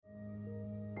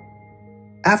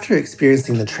After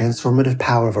experiencing the transformative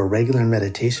power of a regular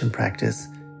meditation practice,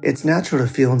 it's natural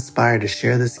to feel inspired to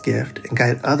share this gift and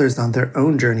guide others on their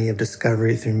own journey of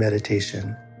discovery through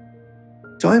meditation.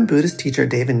 Join Buddhist teacher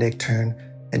David Nichtern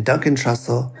and Duncan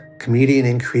Trussell, comedian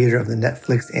and creator of the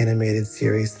Netflix animated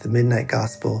series The Midnight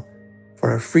Gospel,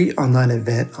 for a free online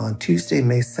event on Tuesday,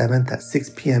 May 7th at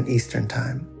 6 p.m. Eastern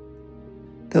Time.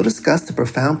 They'll discuss the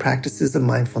profound practices of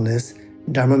mindfulness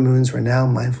in Dharma Moon's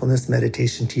renowned mindfulness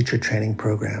meditation teacher training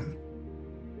program.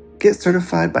 Get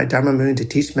certified by Dharma Moon to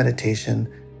teach meditation,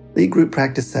 lead group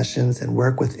practice sessions, and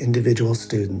work with individual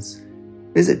students.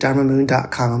 Visit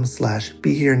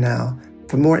dharmamoon.com/beherenow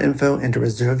for more info and to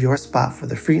reserve your spot for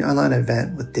the free online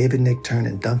event with David Nichtern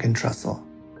and Duncan Trussell.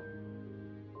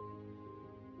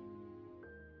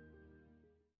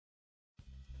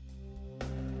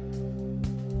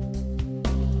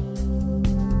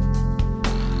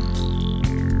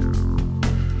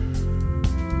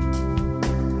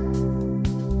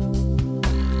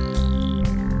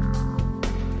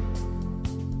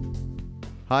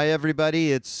 Hi,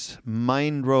 everybody. It's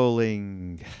Mind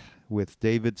Rolling with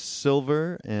David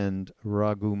Silver, and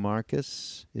Raghu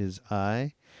Marcus is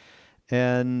I.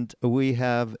 And we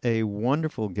have a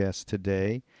wonderful guest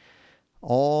today,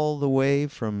 all the way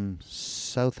from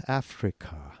South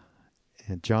Africa,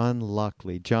 John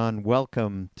Lockley. John,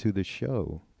 welcome to the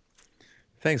show.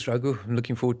 Thanks, Raghu. I'm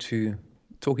looking forward to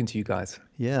talking to you guys.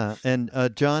 Yeah, and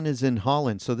John is in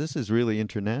Holland, so this is really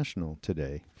international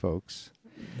today, folks.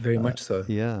 Very much so.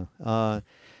 Yeah.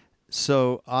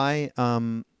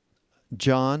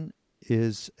 John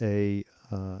is a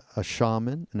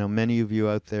shaman. Now, many of you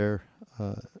out there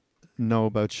know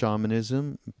about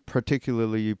shamanism.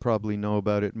 Particularly, you probably know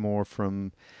about it more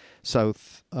from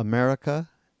South America,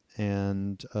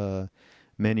 and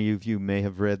many of you may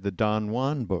have read the Don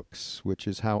Juan books, which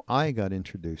is how I got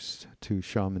introduced to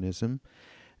shamanism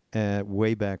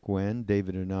way back when,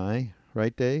 David and I.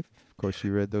 Right, Dave? Of course,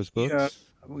 you read those books.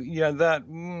 Yeah, that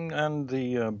and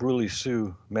the Bruley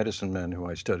Sioux medicine man who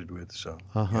I studied with. So.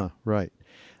 Yeah. Right.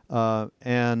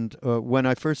 And when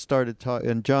I first started talking,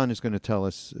 and John is going to tell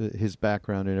us his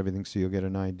background and everything, so you'll get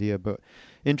an idea. But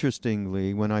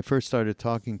interestingly, when I first started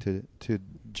talking to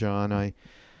John, I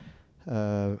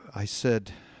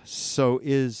said, "So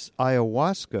is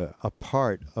ayahuasca a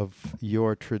part of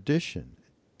your tradition?"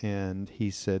 And he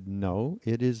said, "No,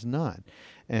 it is not."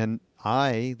 And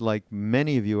I, like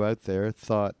many of you out there,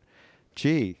 thought,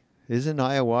 gee, isn't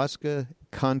ayahuasca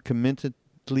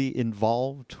concomitantly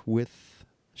involved with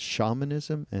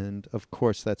shamanism? And of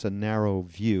course, that's a narrow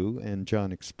view. And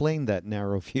John explained that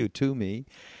narrow view to me.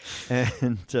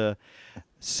 And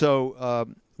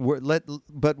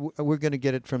we're going to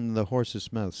get it from the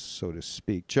horse's mouth, so to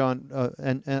speak. John,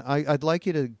 and I'd like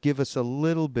you to give us a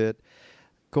little bit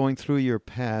going through your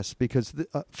past, because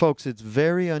folks, it's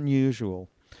very unusual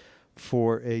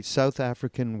for a South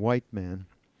African white man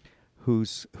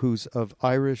who's of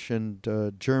Irish and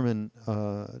German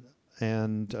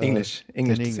and English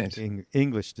descent.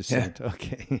 English descent. Yeah.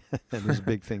 Okay, that is a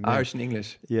big thing. Irish and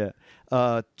English. Yeah,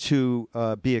 to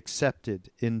be accepted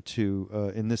into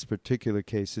in this particular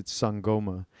case, it's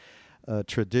Sangoma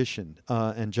tradition,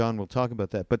 and John will talk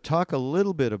about that. But talk a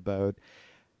little bit about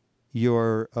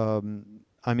your.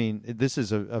 This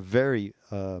is a very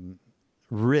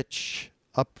rich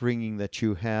upbringing that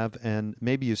you have, and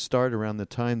maybe you start around the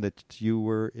time that you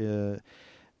were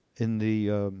in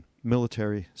the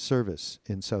military service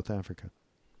in South Africa.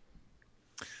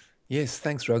 Yes,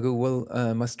 thanks, Raghu. Well,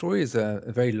 my story is a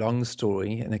very long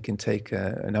story, and it can take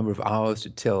a number of hours to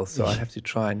tell, so I have to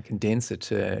try and condense it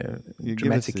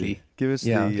dramatically. Give us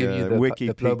the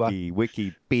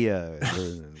Wikipedia,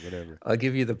 or whatever. I'll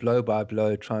give you the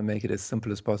blow-by-blow, try and make it as simple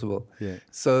as possible. Yeah.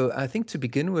 So I think to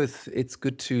begin with, it's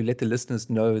good to let the listeners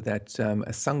know that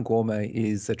a Sangoma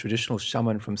is a traditional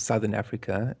shaman from Southern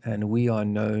Africa, and we are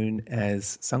known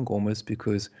as Sangomas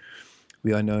because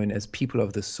we are known as people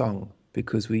of the song,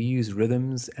 because we use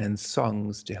rhythms and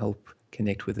songs to help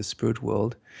connect with the spirit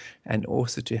world and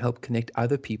also to help connect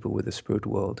other people with the spirit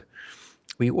world.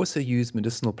 We also use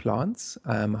medicinal plants.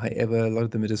 However, a lot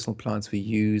of the medicinal plants we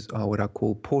use are what I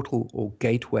call portal or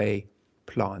gateway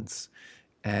plants.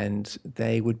 And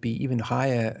they would be even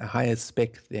higher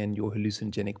spec than your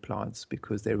hallucinogenic plants,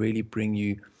 because they really bring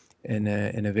you in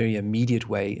a very immediate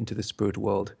way into the spirit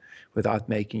world without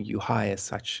making you high as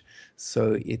such.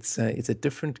 So it's a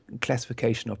different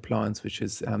classification of plants, which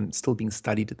is still being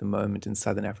studied at the moment in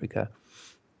Southern Africa.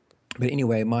 But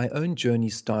anyway, my own journey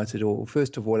started, or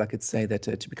first of all, I could say that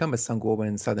to become a Sangoma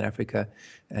in Southern Africa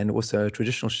and also a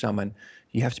traditional shaman,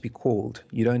 You have to be called.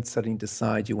 You don't suddenly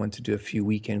decide you want to do a few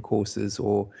weekend courses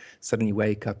or suddenly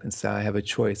wake up and say, I have a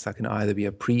choice. I can either be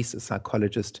a priest, a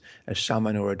psychologist, a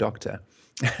shaman, or a doctor.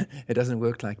 It doesn't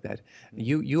work like that.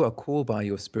 You are called by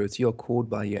your spirits. You are called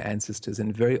by your ancestors.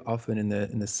 And very often in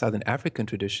the Southern African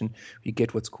tradition, you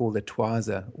get what's called a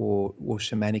twaza or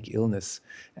shamanic illness.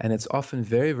 And it's often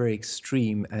very, very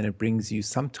extreme, and it brings you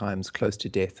sometimes close to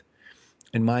death.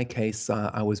 In my case,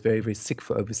 I was very, very sick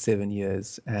for over 7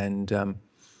 years. And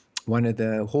one of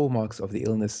the hallmarks of the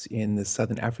illness in the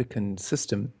Southern African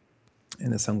system, in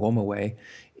the Sangoma way,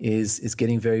 is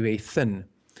getting very, very thin.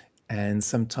 And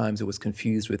sometimes it was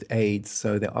confused with AIDS.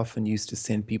 So they often used to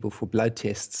send people for blood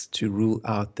tests to rule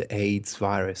out the AIDS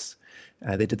virus.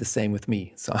 They did the same with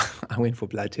me. So I went for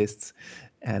blood tests,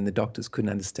 and the doctors couldn't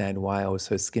understand why I was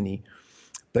so skinny.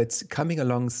 But coming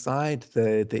alongside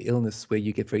the illness where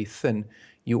you get very thin,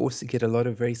 you also get a lot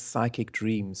of very psychic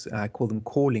dreams. I call them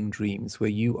calling dreams, where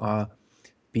you are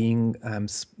being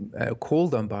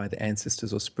called on by the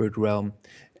ancestors or spirit realm,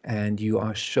 and you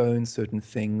are shown certain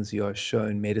things. You are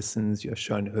shown medicines, you are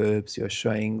shown herbs, you are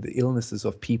showing the illnesses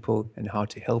of people and how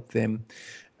to help them,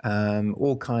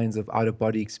 all kinds of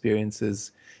out-of-body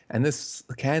experiences. And this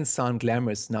can sound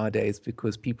glamorous nowadays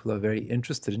because people are very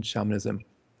interested in shamanism.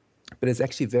 But it's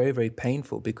actually very, very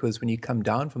painful, because when you come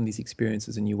down from these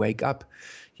experiences and you wake up,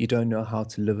 you don't know how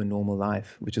to live a normal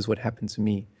life, which is what happened to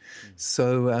me.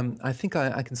 So I think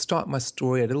I can start my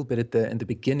story a little bit in the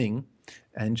beginning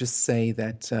and just say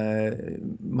that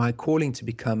my calling to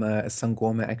become a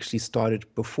Sangoma actually started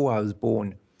before I was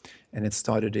born. And it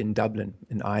started in Dublin,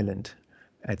 in Ireland.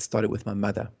 It started with my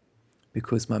mother,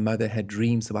 because my mother had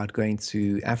dreams about going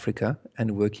to Africa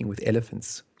and working with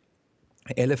elephants.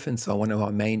 Elephants are one of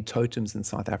our main totems in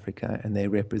South Africa, and they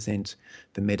represent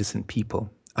the medicine people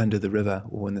under the river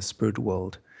or in the spirit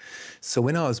world. So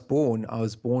when I was born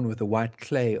with a white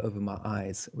clay over my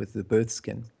eyes, with the birth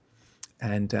skin.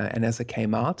 And as I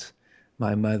came out,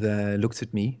 my mother looked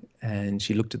at me, and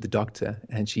she looked at the doctor,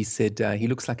 and she said, he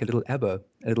looks like a little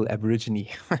Aborigine,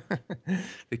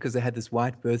 because I had this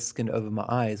white birth skin over my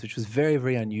eyes, which was very,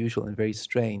 very unusual and very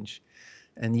strange.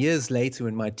 And years later,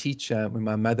 when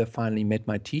my mother finally met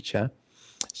my teacher,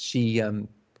 she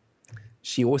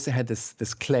also had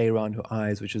this clay around her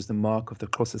eyes, which was the mark of the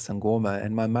Xhosa Sangoma.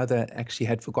 And my mother actually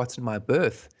had forgotten my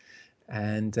birth.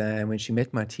 And when she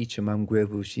met my teacher, Mam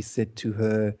Gwebu, she said to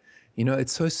her,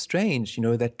 it's so strange,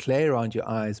 that clay around your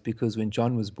eyes, because when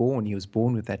John was born, he was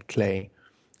born with that clay.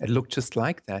 It looked just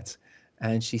like that.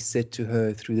 And she said to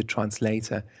her through the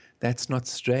translator, that's not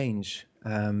strange.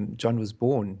 John was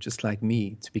born just like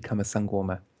me to become a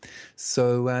Sangoma.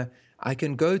 So I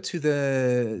can go to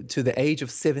the age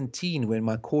of 17 when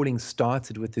my calling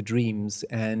started with the dreams,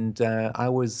 and I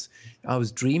was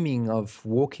dreaming of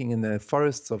walking in the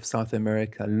forests of South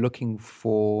America looking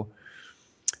for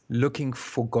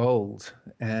gold.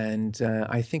 And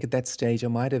I think at that stage I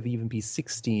might have even been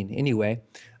 16. Anyway,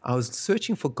 I was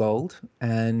searching for gold,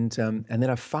 and then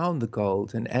I found the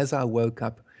gold. And as I woke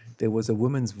up, there was a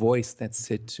woman's voice that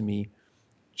said to me,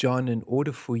 John, in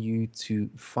order for you to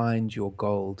find your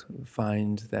gold,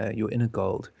 your inner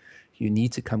gold, you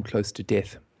need to come close to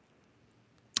death.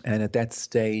 And at that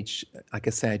stage, like I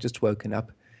say, I just woken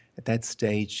up. At that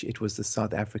stage, it was the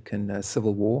South African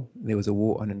Civil War. There was a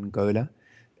war on Angola,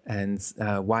 and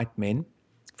white men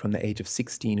from the age of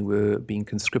 16 were being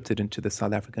conscripted into the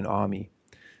South African army.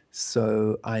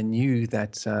 So I knew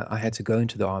that I had to go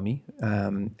into the army,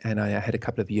 and I had a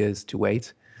couple of years to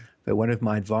wait. But one of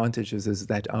my advantages is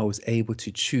that I was able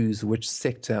to choose which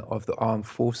sector of the armed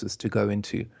forces to go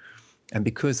into. And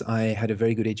because I had a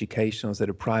very good education, I was at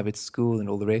a private school and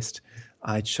all the rest,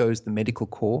 I chose the medical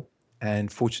corps. And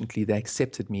fortunately, they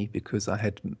accepted me because I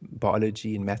had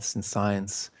biology and maths and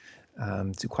science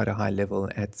to quite a high level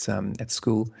at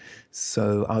school.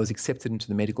 So I was accepted into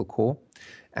the medical corps.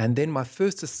 And then my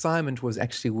first assignment was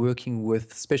actually working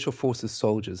with Special Forces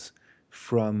soldiers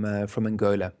from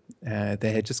Angola.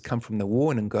 They had just come from the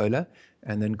war in Angola,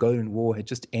 and the Angolan war had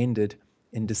just ended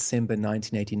in December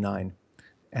 1989.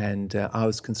 And I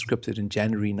was conscripted in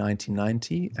January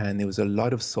 1990, and there was a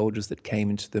lot of soldiers that came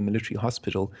into the military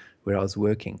hospital where I was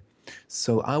working.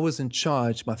 So I was in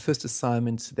charge. My first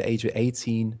assignment at the age of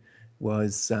 18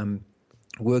 was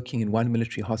working in one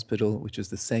military hospital, which was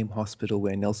the same hospital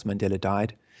where Nelson Mandela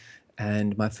died.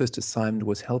 And my first assignment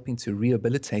was helping to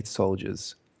rehabilitate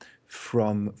soldiers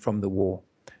from the war.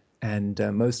 And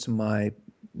most of my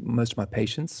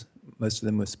patients, most of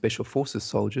them were Special Forces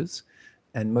soldiers,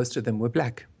 and most of them were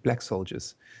black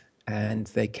soldiers. And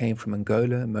they came from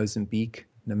Angola, Mozambique,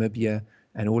 Namibia,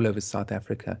 and all over South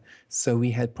Africa. So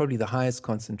we had probably the highest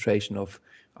concentration of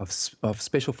of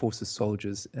Special Forces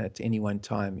soldiers at any one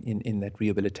time in that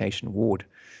rehabilitation ward.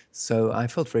 So I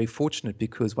felt very fortunate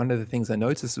because one of the things I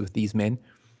noticed with these men,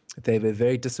 they were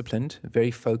very disciplined,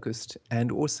 very focused,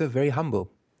 and also very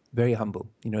humble, very humble.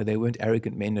 They weren't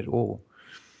arrogant men at all.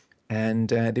 And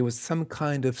there was some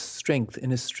kind of strength,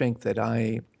 inner strength that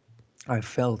I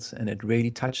felt, and it really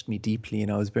touched me deeply,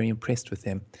 and I was very impressed with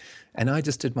them. And I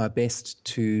just did my best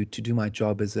to do my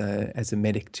job as a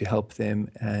medic, to help them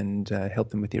and help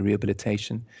them with their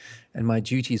rehabilitation. And my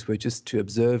duties were just to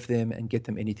observe them and get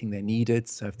them anything they needed.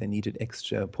 So if they needed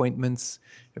extra appointments,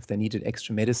 if they needed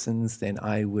extra medicines, then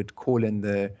I would call in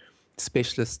the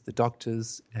specialists, the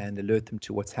doctors, and alert them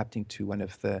to what's happening to one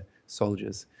of the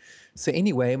soldiers. So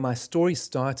anyway, my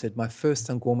first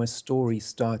Sangoma story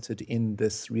started in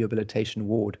this rehabilitation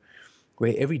ward,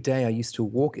 where every day I used to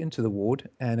walk into the ward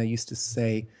and I used to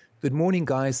say, "Good morning,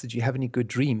 guys. Did you have any good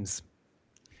dreams?"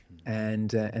 And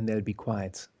they'd be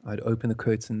quiet. I'd open the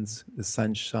curtains. The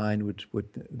sunshine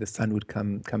the sun would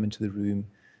come into the room.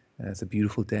 It's a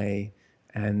beautiful day,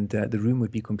 and the room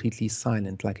would be completely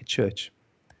silent, like a church.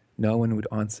 No one would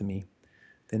answer me.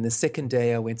 Then the second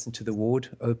day I went into the ward,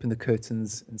 opened the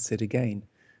curtains, and said again,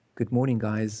 "Good morning,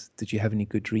 guys. Did you have any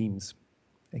good dreams?"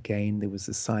 Again, there was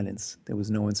a silence. There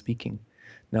was no one speaking.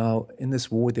 Now, in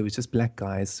this ward, there was just black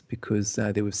guys because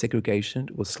there was segregation.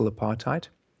 It was still apartheid.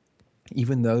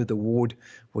 Even though the ward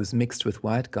was mixed with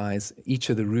white guys, each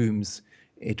of the rooms,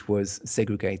 it was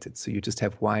segregated. So you just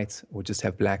have white or just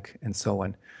have black and so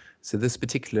on. So this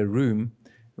particular room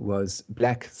was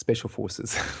black Special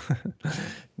Forces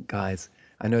guys.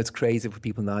 I know it's crazy for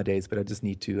people nowadays, but I just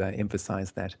need to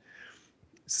emphasize that.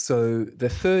 So the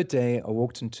third day, I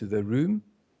walked into the room,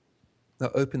 I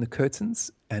opened the curtains,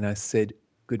 and I said,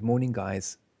 "Good morning,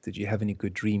 guys. Did you have any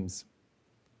good dreams?"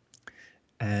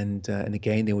 And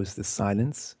again, there was the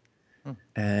silence.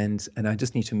 And I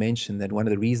just need to mention that one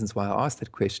of the reasons why I asked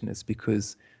that question is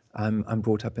because I'm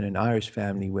brought up in an Irish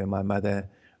family where my mother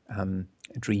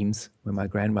dreams, where my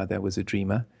grandmother was a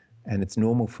dreamer. And it's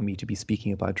normal for me to be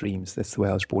speaking about dreams. That's the way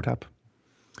I was brought up.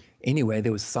 Anyway,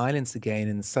 there was silence again,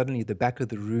 and suddenly at the back of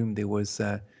the room, there was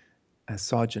a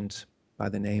sergeant by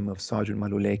the name of Sergeant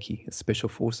Maluleki, a Special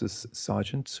Forces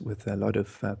sergeant with a lot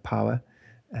of power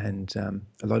and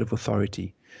a lot of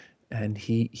authority. And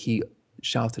he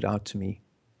shouted out to me,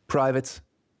 "Private,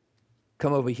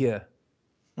 come over here.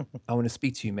 I want to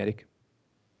speak to you, medic."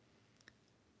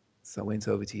 So I went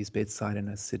over to his bedside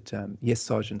and I said, "Yes,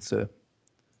 Sergeant, sir.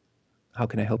 How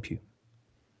can I help you?"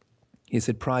 He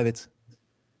said, "Private,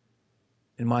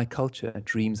 in my culture,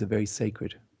 dreams are very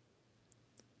sacred.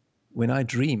 When I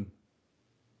dream,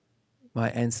 my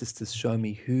ancestors show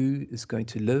me who is going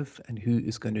to live and who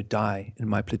is going to die in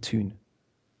my platoon.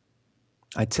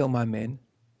 I tell my men,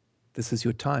 this is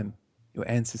your time. Your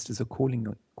ancestors are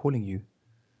calling you.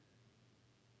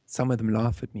 Some of them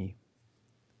laugh at me,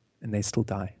 and they still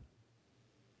die."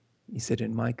 He said,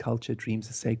 "In my culture, dreams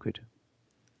are sacred.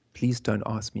 Please don't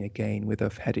ask me again whether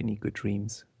I've had any good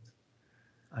dreams."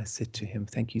 I said to him,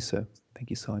 "Thank you, sir. Thank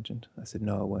you, Sergeant." I said,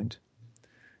 "No, I won't."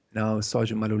 Now,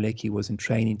 Sergeant Maluleki was in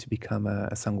training to become a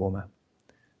Sangoma.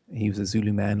 He was a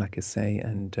Zulu man, like I say,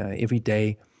 and every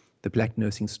day the black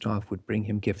nursing staff would bring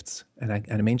him gifts. And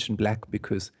I mentioned black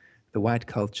because the white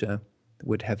culture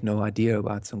would have no idea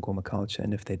about Sangoma culture,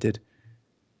 and if they did,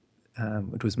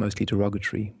 it was mostly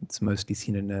derogatory. It's mostly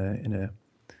seen in a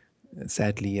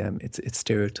sadly, it's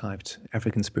stereotyped.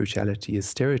 African spirituality is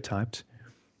stereotyped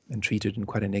and treated in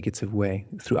quite a negative way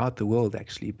throughout the world,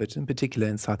 actually, but in particular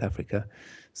in South Africa.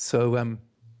 So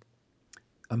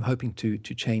I'm hoping to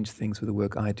change things with the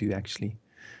work I do, actually.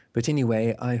 But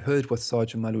anyway, I heard what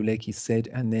Sergeant Maluleki said,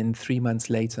 and then 3 months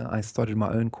later, I started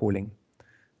my own calling,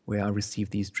 where I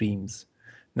received these dreams.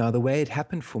 Now, the way it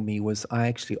happened for me was I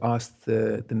actually asked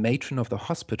the matron of the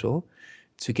hospital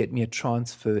to get me a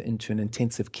transfer into an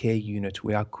intensive care unit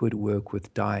where I could work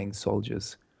with dying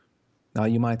soldiers. Now,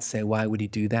 you might say, why would he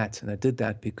do that? And I did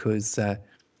that because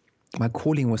my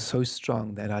calling was so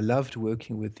strong that I loved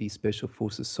working with these Special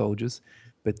Forces soldiers,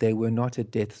 but they were not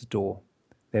at death's door.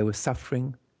 They were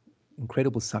suffering,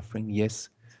 incredible suffering, yes,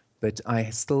 but I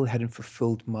still hadn't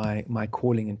fulfilled my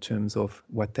calling in terms of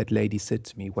what that lady said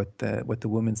to me, what the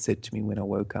woman said to me when I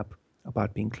woke up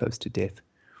about being close to death.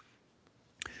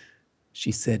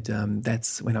 She said,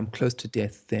 that's when I'm close to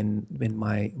death, then when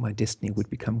my destiny would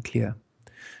become clear.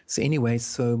 So anyway,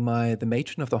 the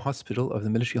matron of the hospital, of the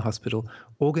military hospital,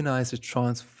 organized a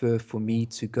transfer for me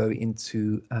to go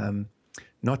into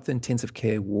not the intensive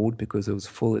care ward because it was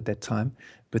full at that time,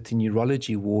 but the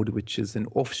neurology ward, which is an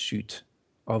offshoot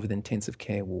of the intensive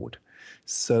care ward.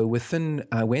 So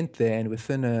I went there, and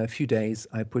within a few days,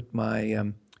 I put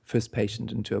my first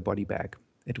patient into a body bag.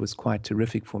 It was quite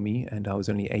terrific for me, and I was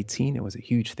only 18. It was a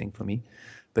huge thing for me.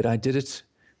 But I did it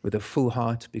with a full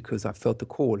heart because I felt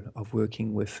the call of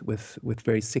working with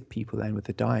very sick people and with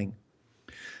the dying.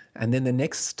 And then the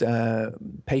next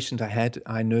patient I had,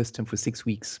 I nursed him for 6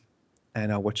 weeks, and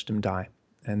I watched him die.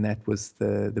 And that was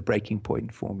the breaking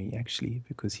point for me, actually,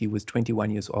 because he was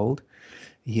 21 years old.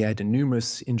 He had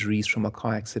numerous injuries from a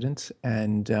car accident,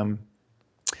 and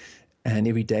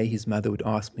every day his mother would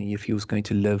ask me if he was going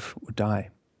to live or die.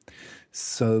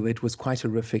 So it was quite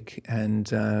horrific, and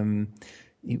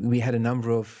we had a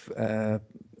number of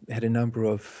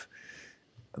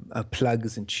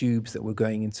plugs and tubes that were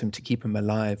going into him to keep him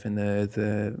alive, and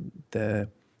there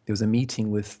was a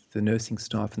meeting with the nursing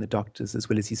staff and the doctors as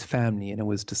well as his family, and it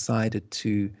was decided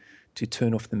to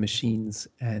turn off the machines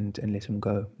and let him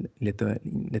go, let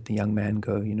the young man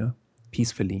go,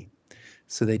 peacefully.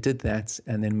 So they did that,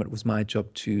 and then it was my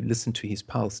job to listen to his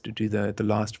pulse, to do the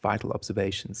last vital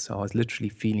observations. So I was literally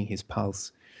feeling his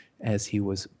pulse as he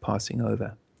was passing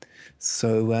over.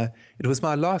 So it was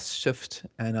my last shift,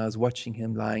 and I was watching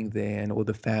him lying there, and all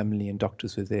the family and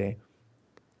doctors were there.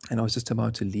 And I was just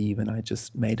about to leave, and I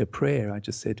just made a prayer. I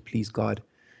just said, please, God,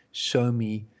 show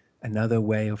me another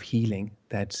way of healing,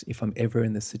 that if I'm ever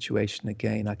in this situation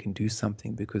again, I can do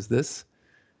something, because this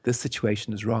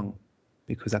situation is wrong,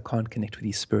 because I can't connect with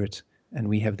his spirit. And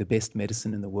we have the best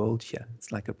medicine in the world here.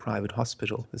 It's like a private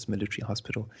hospital, this military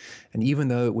hospital. And even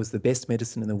though it was the best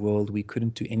medicine in the world, we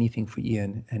couldn't do anything for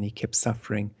Ian, and he kept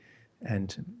suffering,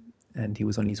 and he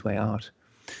was on his way out.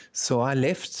 So I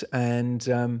left, and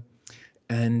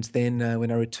then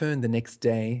when I returned the next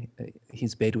day,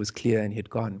 his bed was clear and he had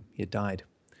gone. He had died.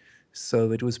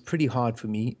 So it was pretty hard for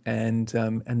me. And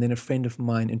then a friend of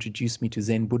mine introduced me to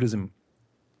Zen Buddhism.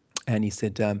 And he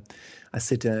said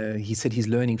he's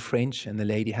learning French, and the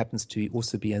lady happens to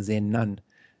also be a Zen nun,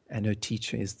 and her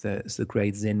teacher is the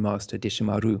great Zen master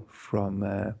Deshimaru from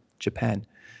Japan.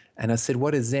 And I said,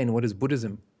 what is Zen? What is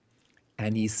Buddhism?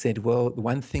 And he said, well, the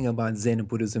one thing about Zen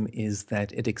Buddhism is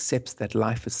that it accepts that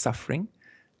life is suffering,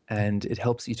 and it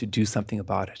helps you to do something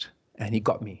about it. And he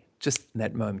got me. Just in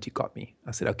that moment, he got me.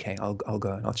 I said, okay, I'll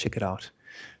go and I'll check it out.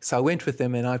 So I went with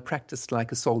him, and I practiced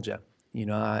like a soldier.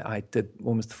 I did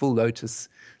almost full lotus.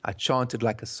 I chanted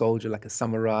like a soldier, like a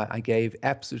samurai. I gave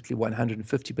absolutely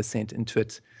 150% into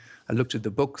it. I looked at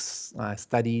the books, I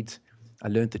studied, I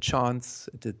learned the chants,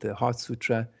 I did the Heart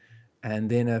Sutra. And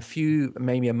then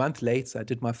maybe a month later, I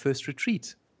did my first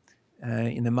retreat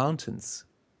in the mountains.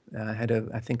 I had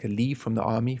I think a leave from the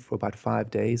army for about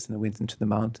 5 days, and I went into the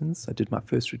mountains. I did my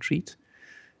first retreat,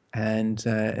 and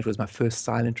it was my first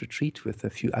silent retreat with a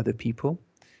few other people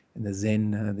in the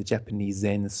Zen, the Japanese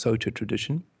Zen Soto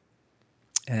tradition.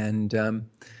 And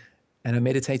I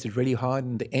meditated really hard.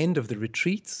 And at the end of the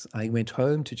retreat, I went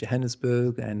home to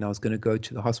Johannesburg, and I was going to go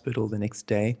to the hospital the next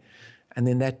day. And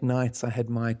then that night, I had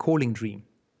my calling dream,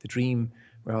 the dream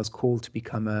where I was called to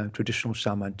become a traditional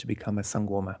shaman, to become a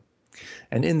Sangoma.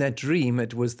 And in that dream,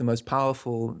 it was one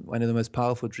of the most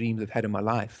powerful dreams I've had in my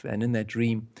life. And in that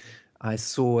dream, I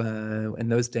saw, in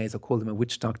those days, I called them a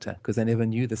witch doctor, because I never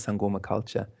knew the Sangoma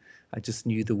culture. I just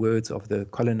knew the words of the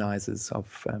colonizers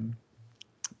of,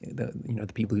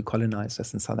 the people who colonized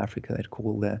us in South Africa. They'd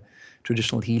call the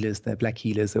traditional healers, the black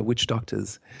healers, the witch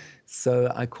doctors.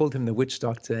 So I called him the witch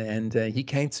doctor, and he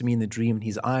came to me in the dream, and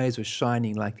his eyes were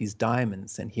shining like these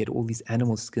diamonds, and he had all these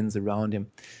animal skins around him,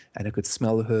 and I could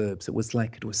smell herbs. It was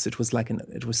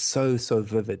so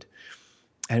vivid.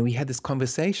 And we had this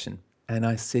conversation, and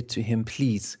I said to him,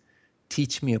 please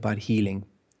teach me about healing,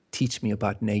 teach me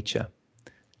about nature.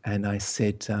 And I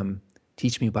said,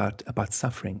 teach me about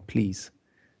suffering, please.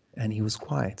 And he was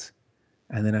quiet.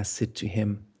 And then I said to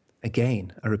him,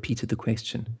 again, I repeated the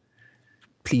question,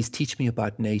 please teach me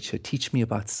about nature, teach me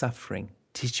about suffering,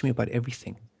 teach me about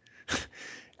everything.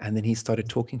 And then he started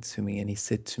talking to me, and he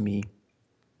said to me,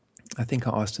 I think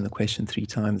I asked him the question 3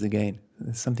 times again.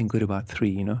 There's something good about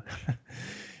 3,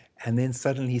 And then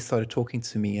suddenly he started talking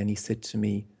to me, and he said to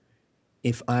me,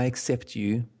 if I accept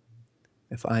to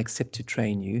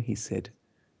train you, he said,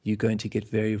 you're going to get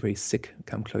very, very sick,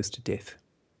 come close to death.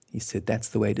 He said, that's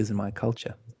the way it is in my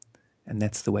culture. And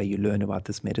that's the way you learn about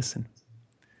this medicine.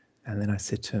 And then I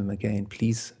said to him again,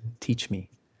 please teach me.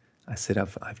 I said,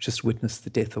 I've just witnessed the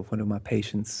death of one of my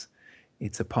patients.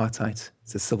 It's apartheid.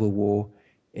 It's a civil war.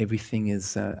 Everything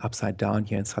is upside down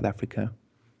here in South Africa.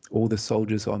 All the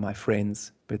soldiers are my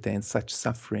friends, but they're in such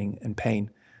suffering and pain.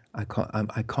 I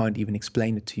can't even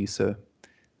explain it to you, sir.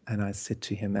 And I said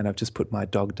to him, and I've just put my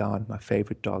dog down, my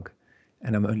favorite dog,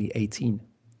 and I'm only 18.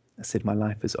 I said, my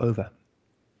life is over.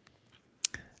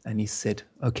 And he said,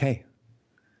 okay.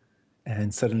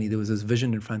 And suddenly there was this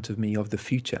vision in front of me of the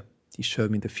future. He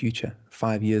showed me the future,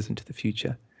 5 years into the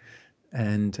future.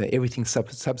 And everything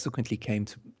subsequently came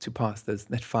to pass, that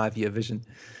 5-year vision.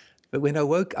 But when I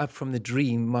woke up from the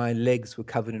dream, my legs were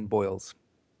covered in boils,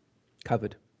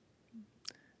 covered.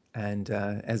 And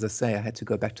as I say, I had to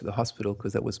go back to the hospital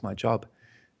because that was my job.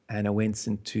 And I went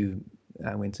into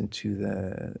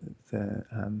the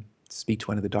speak to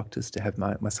one of the doctors to have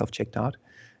myself checked out.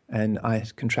 And I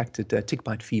had contracted tick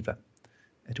bite fever.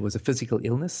 It was a physical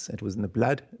illness. It was in the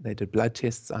blood. They did blood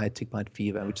tests. I had tick bite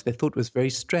fever, which they thought was very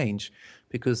strange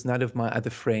because none of my other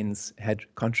friends had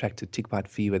contracted tick bite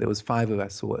fever. There was 5 of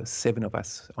us or 7 of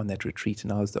us on that retreat,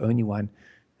 and I was the only one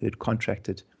who had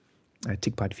contracted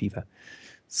tick bite fever.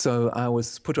 So I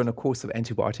was put on a course of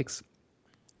antibiotics,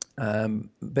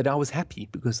 but I was happy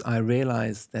because I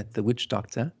realized that the witch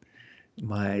doctor,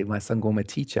 my Sangoma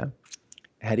teacher,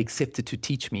 had accepted to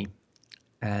teach me.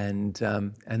 And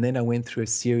then I went through a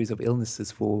series of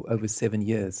illnesses for over 7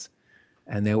 years.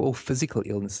 And they were all physical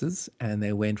illnesses. And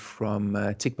they went from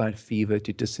tick bite fever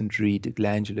to dysentery to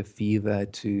glandular fever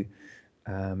to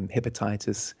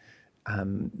hepatitis,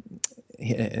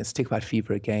 tick bite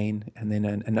fever again, and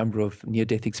then a number of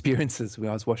near-death experiences where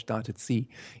I was washed out at sea.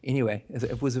 Anyway,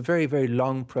 it was a very, very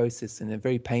long process and a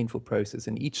very painful process.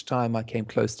 And each time I came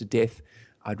close to death,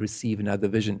 I'd receive another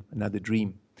vision, another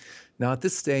dream. Now, at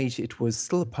this stage, it was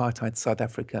still apartheid South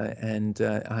Africa, and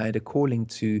I had a calling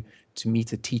to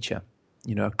meet a teacher, a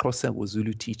Xhosa or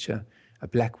Zulu teacher, a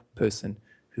black person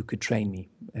who could train me,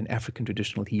 an African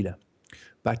traditional healer.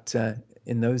 But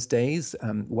in those days,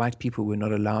 white people were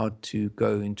not allowed to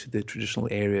go into the traditional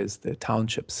areas, the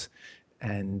townships,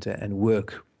 and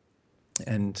work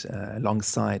and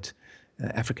alongside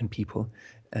African people,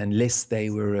 unless they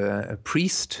were a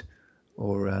priest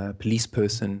or a police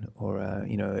person or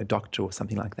a doctor or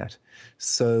something like that.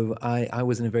 So I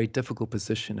was in a very difficult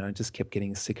position. I just kept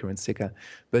getting sicker and sicker.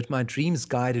 But my dreams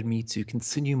guided me to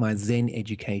continue my Zen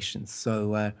education.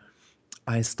 So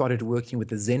I started working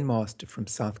with a Zen master from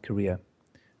South Korea.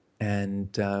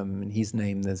 And his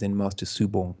name, the Zen master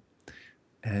Subong.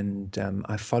 And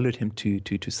I followed him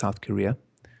to South Korea.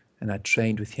 And I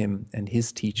trained with him and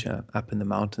his teacher up in the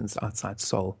mountains outside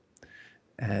Seoul.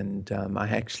 And I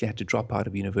actually had to drop out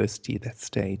of university at that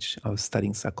stage. I was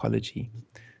studying psychology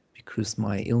because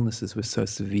my illnesses were so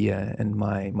severe and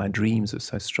my dreams were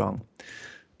so strong.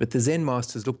 But the Zen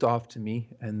masters looked after me,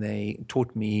 and they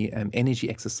taught me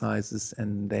energy exercises,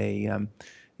 and they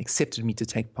accepted me to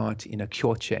take part in a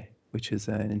kyoche, which is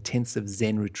an intensive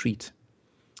Zen retreat.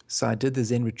 So I did the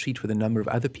Zen retreat with a number of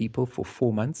other people for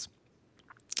 4 months,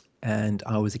 and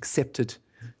I was accepted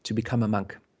to become a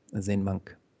monk, a Zen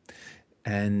monk.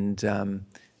 And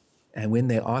when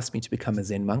they asked me to become a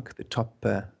Zen monk, the top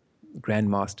Grand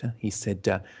Master, he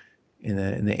said in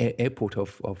the airport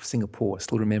of Singapore, I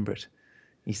still remember it,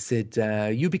 he said,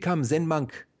 you become Zen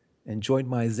monk and join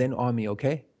my Zen army,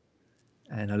 okay?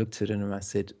 And I looked at him and I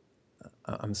said,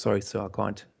 I'm sorry, sir, I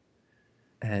can't.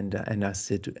 And I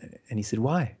said, and he said,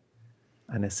 why?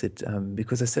 And I said,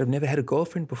 because I said, I've never had a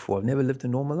girlfriend before. I've never lived a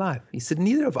normal life. He said,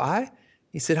 neither have I.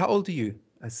 He said, how old are you?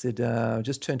 I said,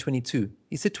 just turned 22.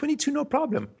 He said, 22, no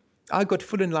problem. I got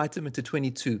full enlightenment at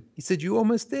 22. He said, you're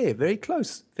almost there. Very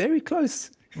close. Very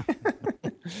close.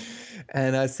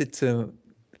 And I said to him,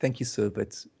 thank you, sir,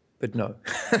 but no.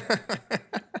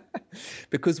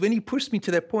 Because when he pushed me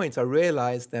to that point, I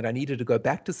realized that I needed to go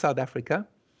back to South Africa,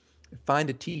 find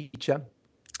a teacher,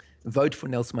 vote for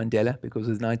Nelson Mandela, because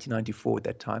it was 1994 at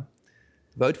that time,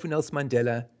 vote for Nelson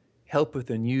Mandela, help with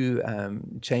a new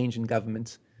change in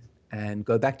government, and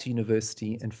go back to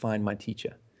university and find my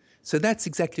teacher. So that's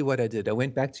exactly what I did. I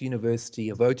went back to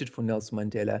university, I voted for Nelson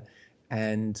Mandela,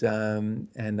 and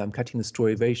I'm cutting the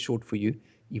story very short for you,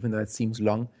 even though it seems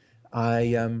long.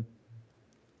 I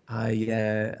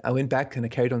went back and I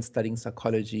carried on studying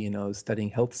psychology, and I was studying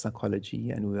health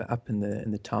psychology, and we were up in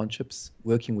the townships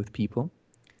working with people,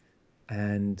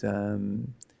 and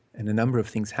a number of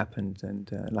things happened.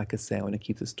 And like I say, I want to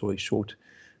keep the story short.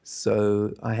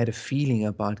 So I had a feeling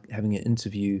about having an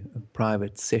interview, a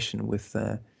private session with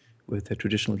a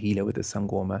traditional healer, with a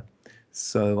Sangoma.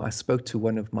 So I spoke to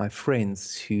one of my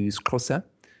friends who's Xhosa,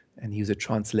 and he was a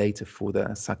translator for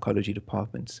the psychology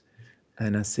department.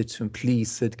 And I said to him, please,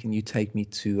 Sid, can you take me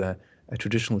to a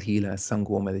traditional healer, a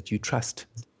Sangoma that you trust,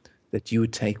 that you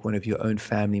would take one of your own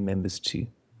family members to?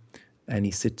 And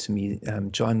he said to me,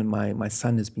 John, my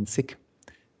son has been sick,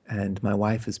 and my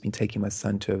wife has been taking my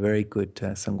son to a very good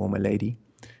Sangoma lady,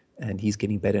 and he's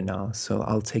getting better now, so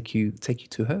I'll take you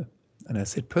to her. And I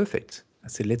said, perfect. I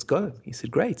said, let's go. He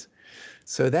said, great.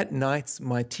 So that night,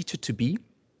 my teacher-to-be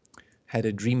had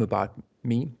a dream about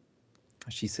me,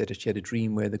 She said that she had a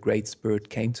dream where the Great Spirit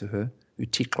came to her,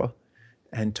 Utikro,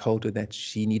 and told her that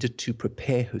she needed to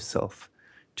prepare herself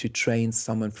to train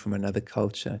someone from another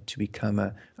culture to become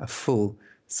a full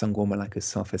Sangoma like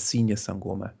herself, a senior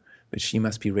Sangoma, but she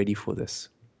must be ready for this.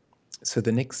 So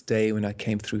the next day when I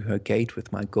came through her gate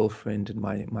with my girlfriend and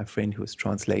my friend who was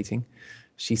translating,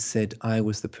 she said I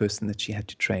was the person that she had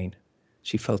to train.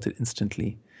 She felt it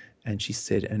instantly, and she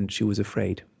said, and she was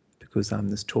afraid because I'm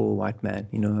this tall white man,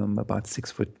 I'm about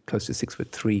 6 foot, close to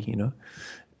 6'3",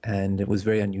 and it was a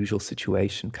very unusual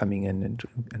situation coming in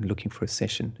and looking for a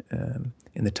session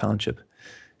in the township.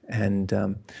 And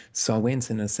so I went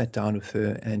and I sat down with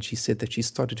her, and she said that she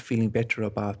started feeling better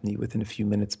about me within a few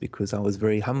minutes because I was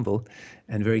very humble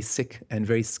and very sick and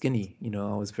very skinny.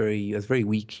 I was very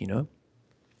weak,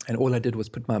 and all I did was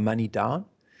put my money down.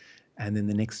 And then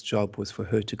the next job was for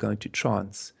her to go into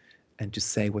trance and to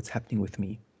say what's happening with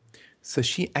me. So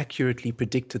she accurately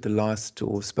predicted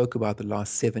spoke about the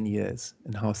last 7 years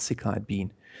and how sick I'd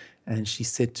been. And she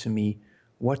said to me,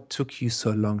 "What took you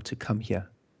so long to come here?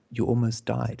 You almost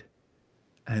died."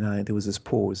 And there was this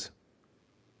pause.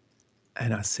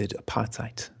 And I said,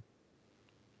 "Apartheid."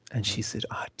 And she said,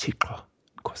 "Tikra,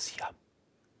 Nkosi yam,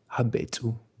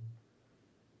 Habetu.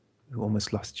 We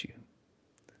almost lost you."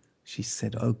 She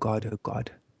said, oh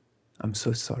God, I'm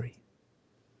so sorry.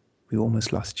 We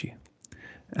almost lost you."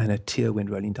 And a tear went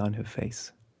rolling down her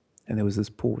face. And there was this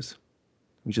pause.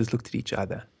 We just looked at each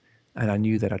other, and I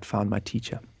knew that I'd found my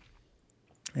teacher.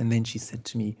 And then she said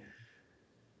to me,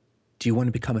 "Do you want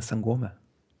to become a Sangoma?"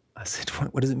 I said,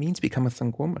 what does it mean to become a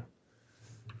Sangoma?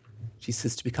 She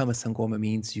says, to become a Sangoma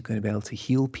means you're going to be able to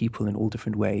heal people in all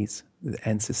different ways. The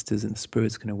ancestors and the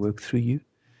spirits are going to work through you,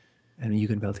 and you're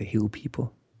going to be able to heal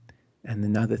people. And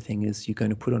another thing is you're going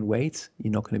to put on weight.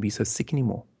 You're not going to be so sick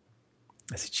anymore.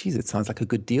 I said, geez, it sounds like a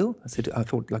good deal. I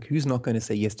thought, who's not going to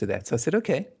say yes to that? So I said,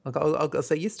 okay, I'll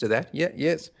say yes to that. Yeah,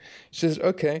 yes. She says,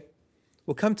 okay,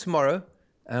 well, come tomorrow,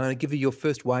 and I'll give you your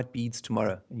first white beads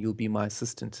tomorrow, and you'll be my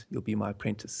assistant. You'll be my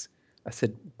apprentice. I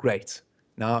said, great.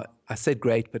 Now, I said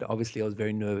great, but obviously I was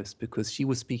very nervous because she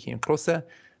was speaking in Xhosa.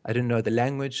 I didn't know the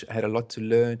language. I had a lot to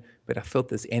learn, but I felt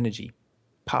this energy,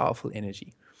 powerful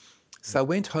energy. So I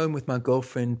went home with my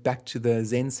girlfriend back to the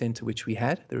Zen center, which we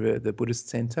had, the Buddhist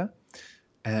center.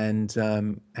 And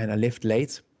I left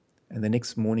late, and the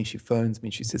next morning she phones me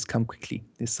and she says, "Come quickly,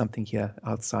 there's something here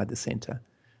outside the center."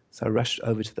 So I rushed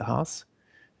over to the house,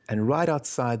 and right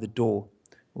outside the door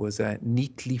was a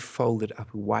neatly folded up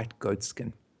white goat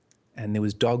skin. And there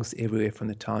was dogs everywhere from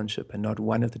the township, and not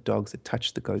one of the dogs had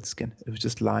touched the goat skin. It was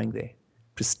just lying there,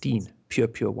 pristine,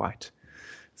 pure white.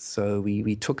 So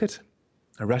we took it.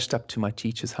 I rushed up to my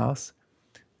teacher's house,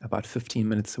 about 15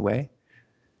 minutes away,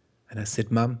 and I said,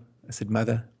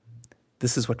 "Mother,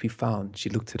 this is what we found." She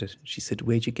looked at it. She said,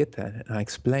 "Where'd you get that?" And I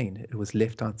explained. It was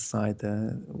left outside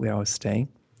where I was staying,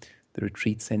 the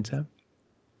retreat center.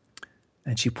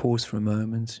 And she paused for a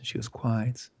moment. She was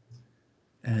quiet.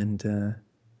 And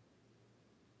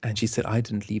she said, "I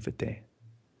didn't leave it there."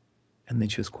 And then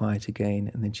she was quiet again.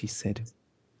 And then she said,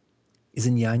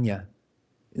 "Izinyanya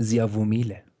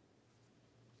ziyavumile.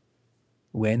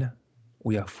 Wena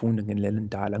uyafunda ngendlela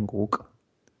endala ngoku.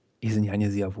 Izinyanya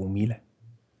ziyavumile.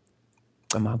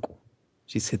 Amaku."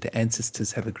 She said, "The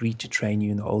ancestors have agreed to train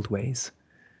you in the old ways.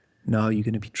 Now you're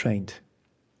going to be trained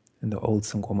in the old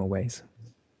Sangoma ways."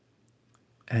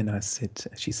 And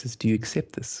she says, "Do you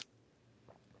accept this?"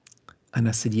 And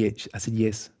I said,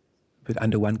 yes, but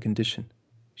under one condition.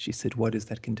 She said, "What is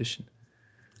that condition?"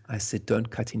 I said, "Don't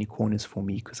cut any corners for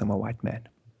me because I'm a white man."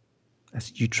 I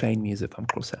said, "You train me as if I'm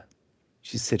Xhosa."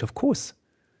 She said, "Of course.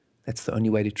 That's the only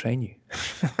way to train you."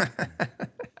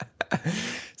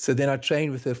 So then I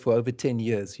trained with her for over 10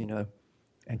 years,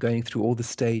 and going through all the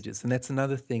stages. And that's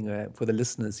another thing for the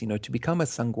listeners, to become a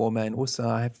Sangoma, and also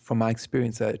I have, from my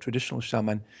experience, a traditional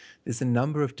shaman, there's a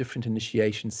number of different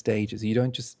initiation stages. You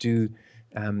don't just do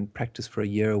practice for a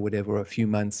year or whatever, or a few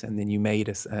months, and then you made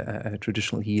a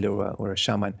traditional healer or a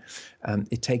shaman.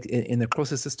 It takes, in the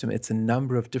Xhosa system, it's a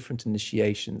number of different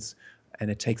initiations, and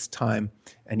it takes time.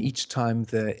 And each time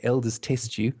the elders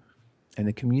test you, and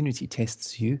the community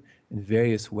tests you in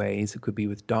various ways. It could be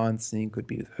with dancing, it could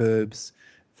be with herbs.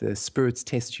 The spirits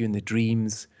test you in the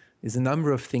dreams. There's a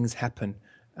number of things happen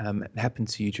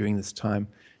to you during this time.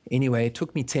 Anyway, it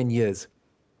took me 10 years.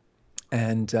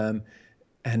 And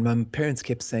my parents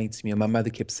kept saying to me, and my mother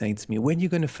kept saying to me, "When are you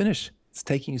going to finish? It's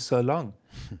taking you so long."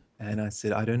 And I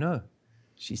said, "I don't know."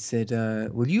 She said,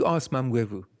 "Will you ask Mam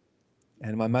Gwevu?"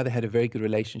 And my mother had a very good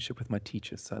relationship with my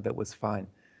teacher, so that was fine.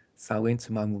 So I went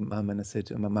to my mum and I said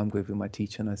to my Mam Gwevu, my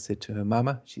teacher, and I said to her,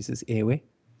 "Mama," she says, "Ewe,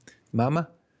 Mama,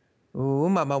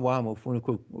 umama wami ufuna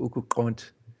ukuqonda.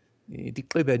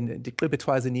 Ndiqibe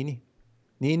twice nini?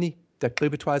 Nini,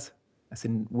 ndiqibe twice. I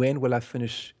said, when will I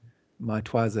finish my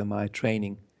twaza, my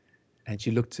training? And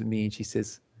she looked at me and she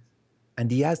says,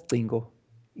 andiyazi cingo,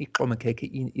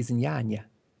 iqomakeke izinyanya.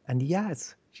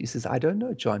 Andiyazi. She says, I don't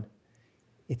know, John.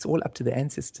 It's all up to the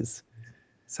ancestors.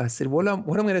 So I said, what am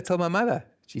I going to tell my mother?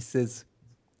 She says,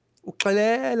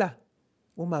 uxelela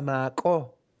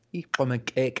umamako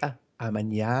iqomakeka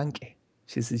amanyanke.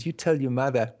 She says, you tell your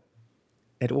mother,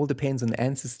 it all depends on the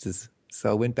ancestors. So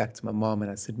I went back to my mom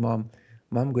and I said, Mom,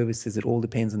 whoever says it all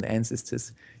depends on the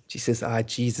ancestors. She says,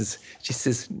 Jesus. She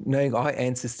says, knowing our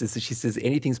ancestors, she says,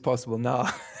 anything's possible now.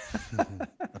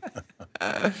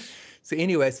 So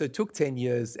anyway, so it took 10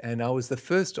 years and I was the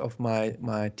first of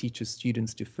my teacher's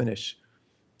students to finish.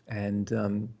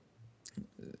 And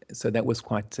so that was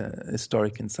quite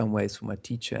historic in some ways for my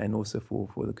teacher and also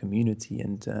for the community.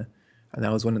 And I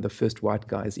was one of the first white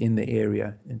guys in the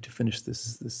area and to finish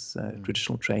this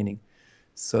traditional training.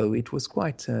 So it was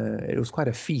quite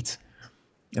a feat.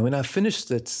 And when I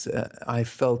finished it, I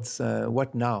felt,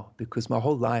 what now? Because my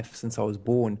whole life since I was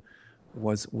born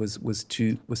was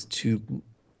to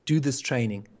do this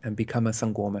training and become a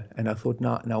Sangoma. And I thought,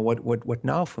 now what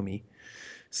now for me?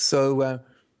 So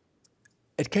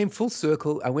it came full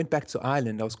circle. I went back to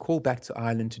Ireland. I was called back to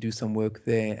Ireland to do some work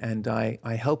there, and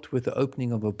I helped with the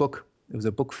opening of a book. It was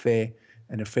a book fair,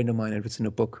 and a friend of mine had written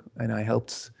a book, and I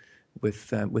helped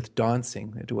with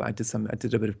dancing. I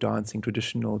did a bit of dancing,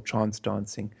 traditional trance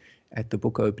dancing, at the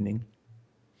book opening,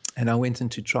 and I went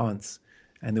into trance.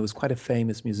 And there was quite a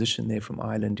famous musician there from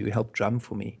Ireland who helped drum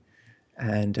for me,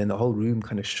 and the whole room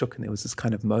kind of shook, and there was this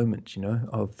kind of moment,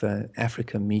 of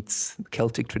Africa meets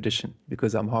Celtic tradition,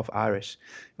 because I'm half Irish.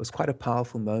 It was quite a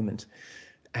powerful moment,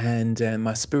 and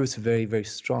my spirits were very, very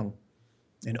strong.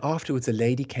 And afterwards, a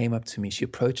lady came up to me. She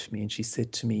approached me and she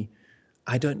said to me,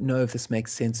 I don't know if this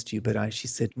makes sense to you, but she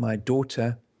said, my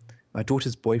daughter's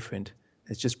boyfriend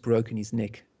has just broken his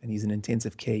neck and he's in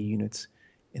intensive care unit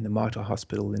in the Mater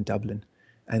Hospital in Dublin.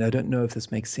 And I don't know if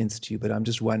this makes sense to you, but I'm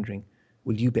just wondering,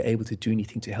 will you be able to do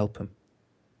anything to help him?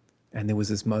 And there was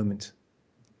this moment,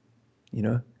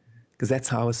 because that's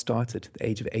how I started at the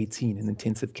age of 18 in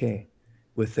intensive care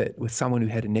with someone who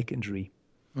had a neck injury.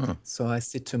 So I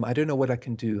said to him, I don't know what I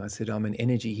can do. I said, I'm an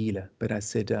energy healer. But I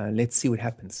said, let's see what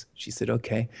happens. She said,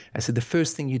 okay. I said, the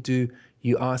first thing you do,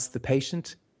 you ask the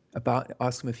patient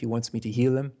ask him if he wants me to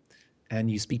heal him, and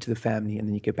you speak to the family, and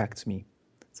then you get back to me.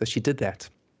 So she did that.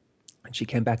 And she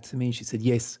came back to me and she said,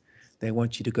 yes, they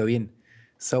want you to go in.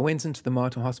 So I went into the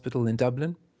Mater Hospital in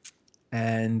Dublin,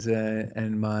 and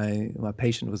my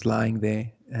patient was lying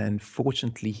there. And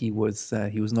fortunately, he was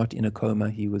not in a coma.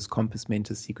 He was compos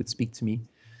mentis. He could speak to me.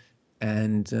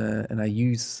 And I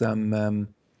used the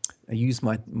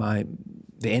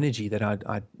energy that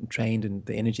I'd trained and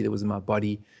the energy that was in my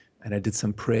body, and I did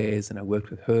some prayers, and I worked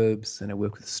with herbs, and I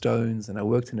worked with stones, and I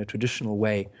worked in a traditional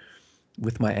way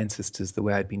with my ancestors, the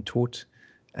way I'd been taught.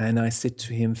 And I said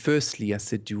to him, firstly, I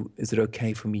said, is it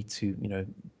okay for me to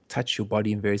touch your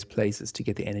body in various places to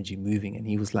get the energy moving? And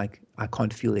he was like, I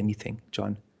can't feel anything,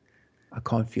 John. I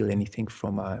can't feel anything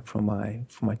from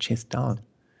my chest down.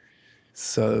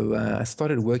 So I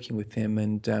started working with him,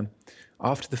 and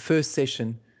after the first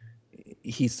session,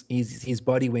 his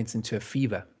body went into a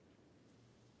fever,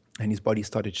 and his body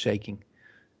started shaking,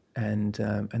 and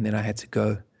then I had to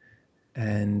go,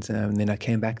 and then I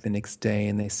came back the next day,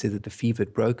 and they said that the fever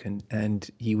had broken, and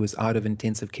he was out of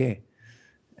intensive care.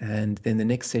 And then the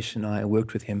next session, I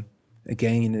worked with him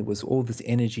again. It was all this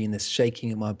energy and this shaking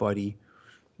in my body,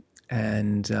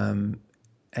 and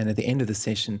at the end of the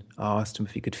session, I asked him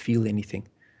if he could feel anything.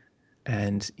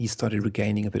 And he started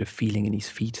regaining a bit of feeling in his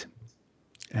feet.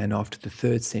 And after the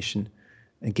third session,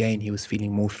 again, he was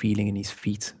feeling more feeling in his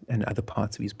feet and other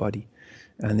parts of his body.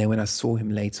 And then when I saw him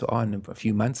later on, a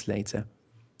few months later,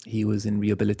 he was in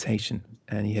rehabilitation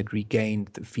and he had regained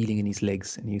the feeling in his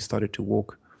legs and he started to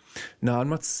walk. Now, I'm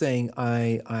not saying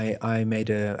I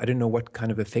don't know what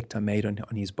kind of effect I made on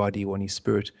his body or on his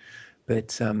spirit,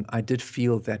 but I did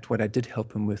feel that what I did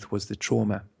help him with was the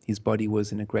trauma. His body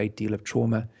was in a great deal of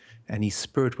trauma, and his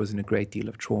spirit was in a great deal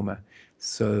of trauma.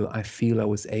 So I feel I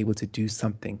was able to do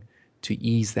something to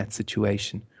ease that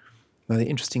situation. Now, the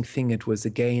interesting thing, it was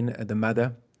again the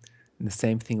mother, and the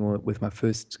same thing with my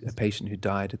first patient who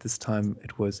died. At this time,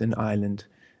 it was in Ireland,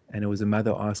 and it was a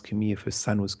mother asking me if her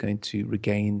son was going to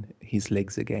regain his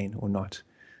legs again or not.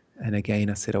 And again,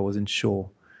 I said I wasn't sure.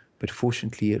 But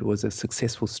fortunately, it was a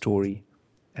successful story,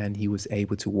 and he was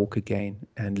able to walk again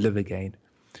and live again.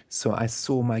 So I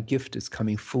saw my gift as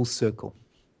coming full circle.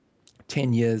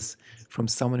 10 years from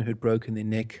someone who had broken their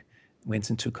neck went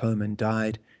into a coma and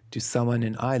died, to someone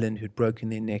in Ireland who'd broken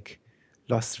their neck,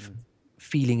 lost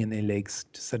feeling in their legs,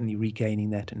 to suddenly regaining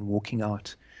that and walking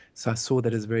out. So I saw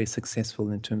that as very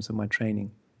successful in terms of my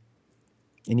training.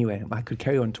 Anyway, I could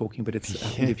carry on talking, but I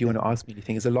think if you want to ask me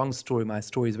anything, it's a long story. My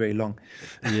story is very long.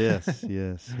 Yes.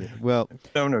 Well,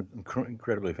 No,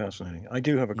 incredibly fascinating. I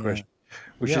do have a question,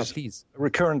 which is please. a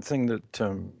recurrent thing that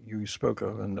you spoke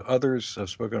of, and others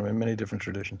have spoken of in many different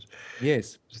traditions.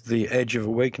 Yes. It's the edge of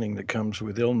awakening that comes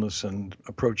with illness and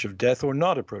approach of death, or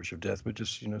not approach of death, but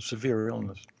just severe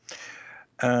illness.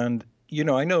 And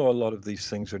I know a lot of these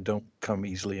things don't come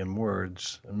easily in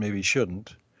words, and maybe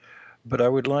shouldn't. But I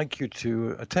would like you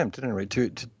to attempt, at any rate,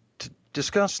 to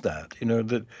discuss that. I know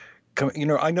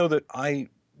that I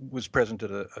was present at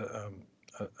a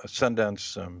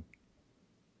Sundance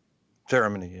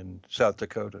ceremony in South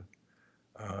Dakota.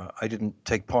 I didn't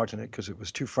take part in it because it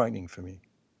was too frightening for me.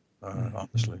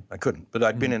 Honestly, I couldn't. But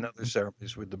I'd been in other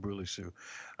ceremonies with the Brule Sioux,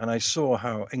 and I saw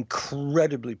how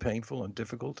incredibly painful and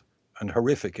difficult and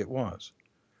horrific it was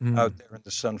out there in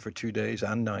the sun for 2 days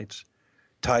and nights,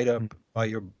 tied up by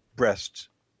your breasts,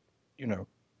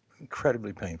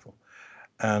 incredibly painful.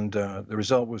 And the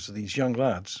result was these young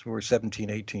lads who were 17,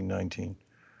 18, 19,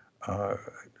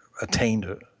 attained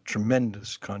a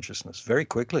tremendous consciousness very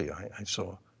quickly. I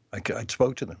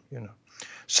spoke to them,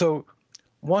 So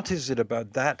what is it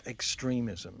about that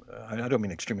extremism? I don't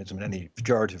mean extremism in any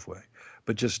pejorative way,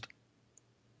 but just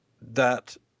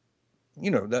that,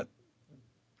 that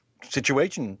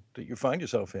situation that you find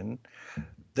yourself in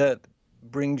that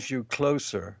brings you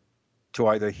closer to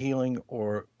either healing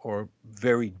or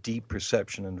very deep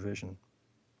perception and vision?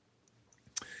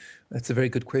 That's a very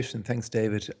good question. Thanks,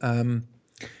 David.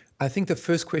 I think the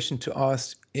first question to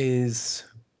ask is,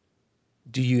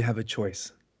 do you have a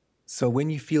choice? So when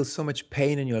you feel so much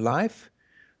pain in your life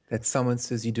that someone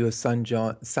says you do a sun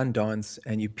dance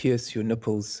and you pierce your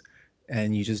nipples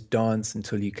and you just dance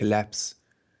until you collapse,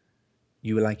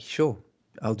 you were like, sure,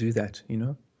 I'll do that,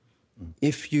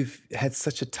 If you've had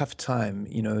such a tough time,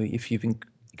 if you've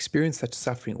experienced such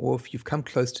suffering, or if you've come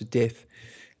close to death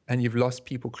and you've lost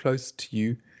people close to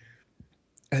you,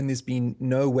 and there's been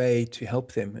no way to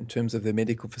help them in terms of the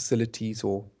medical facilities,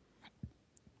 or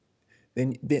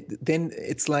then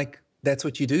it's like, that's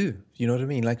what you do. You know what I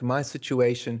mean? Like my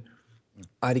situation,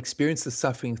 I'd experienced the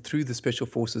suffering through the Special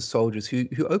Forces soldiers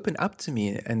who opened up to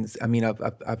me. And I mean,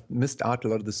 I've missed out a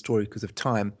lot of the story because of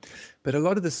time, but a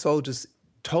lot of the soldiers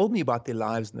told me about their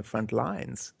lives in the front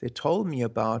lines. They told me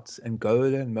about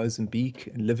Angola and Mozambique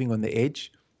and living on the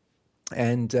edge.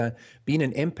 And being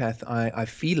an empath, I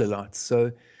feel a lot.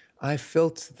 So I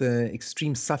felt the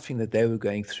extreme suffering that they were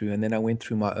going through. And then I went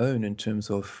through my own in terms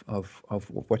of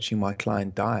watching my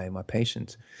client die, my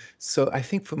patient. So I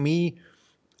think for me,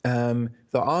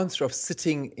 the answer of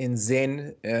sitting in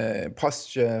Zen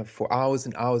posture for hours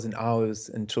and hours and hours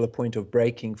until the point of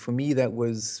breaking, for me, it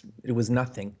was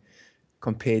nothing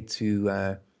compared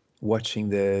to watching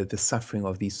the suffering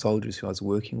of these soldiers who I was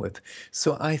working with.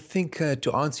 So I think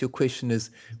to answer your question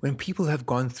is, when people have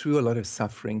gone through a lot of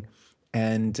suffering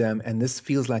and this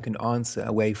feels like an answer,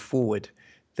 a way forward,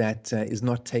 that is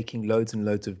not taking loads and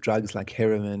loads of drugs like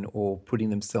heroin or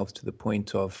putting themselves to the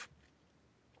point of,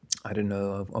 I don't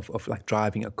know, of like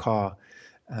driving a car,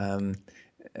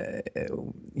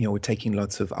 we're taking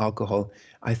lots of alcohol.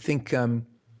 I think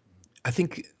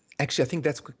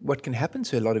that's what can happen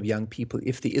to a lot of young people.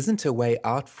 If there isn't a way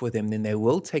out for them, then they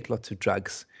will take lots of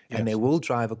drugs and they will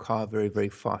drive a car very, very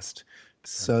fast.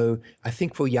 So I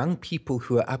think for young people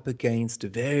who are up against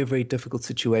very, very difficult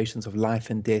situations of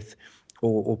life and death,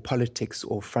 or politics,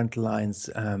 or front lines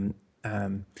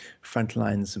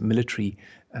military,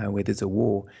 where there's a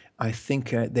war, I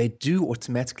think they do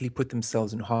automatically put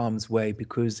themselves in harm's way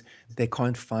because they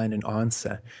can't find an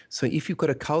answer. So if you've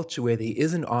got a culture where there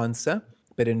is an answer,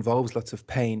 but it involves lots of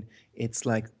pain, it's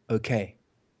like, okay,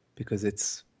 because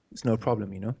it's no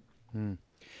problem, I'm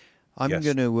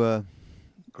going to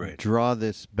draw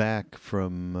this back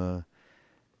from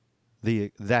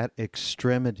that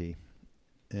extremity.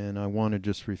 And I want to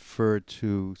just refer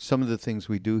to some of the things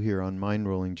we do here on Mind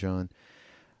Rolling, John,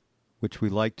 which we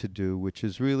like to do, which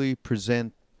is really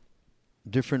present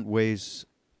different ways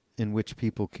in which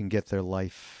people can get their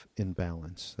life in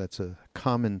balance. That's a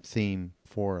common theme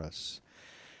for us.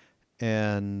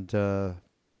 And,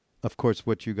 of course,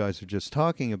 what you guys are just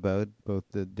talking about, both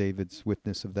David's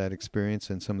witness of that experience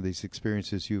and some of these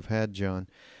experiences you've had, John,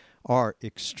 are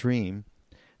extreme.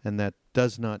 And that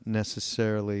does not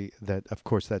necessarily, of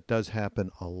course, that does happen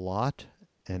a lot,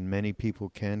 and many people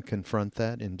can confront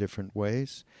that in different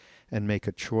ways and make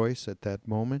a choice at that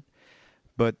moment.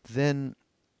 But then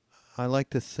I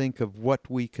like to think of what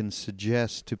we can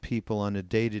suggest to people on a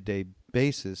day-to-day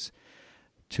basis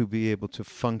to be able to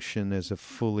function as a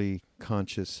fully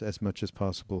conscious, as much as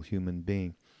possible, human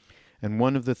being. And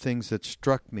one of the things that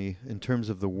struck me in terms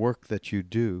of the work that you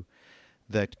do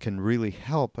that can really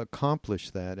help accomplish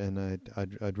that, and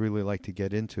I'd really like to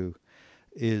get into,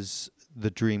 is the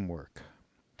dream work.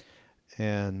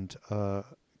 And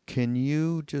can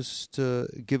you just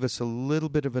give us a little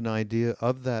bit of an idea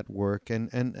of that work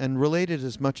and relate it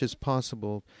as much as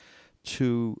possible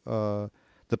to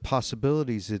the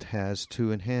possibilities it has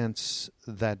to enhance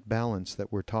that balance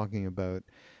that we're talking about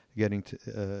getting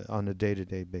to on a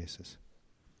day-to-day basis?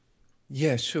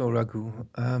 Yeah, sure, Raghu.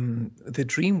 The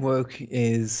dream work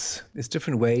there's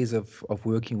different ways of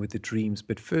working with the dreams,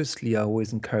 but firstly, I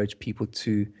always encourage people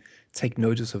to take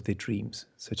notice of their dreams.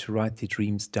 So to write their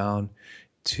dreams down,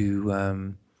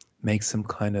 to make some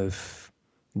kind of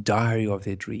diary of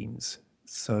their dreams.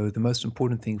 So the most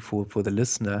important thing for the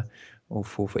listener or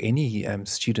for any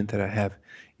student that I have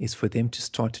is for them to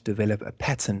start to develop a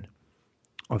pattern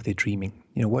of their dreaming.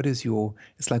 You know,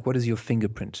 it's like, what is your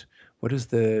fingerprint? What is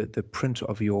the print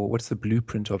of what's the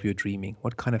blueprint of your dreaming?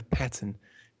 What kind of pattern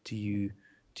do you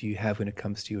have when it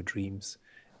comes to your dreams?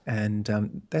 And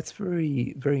that's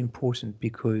very, very important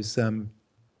because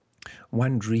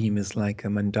one dream is like a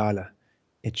mandala.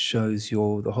 It shows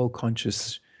the whole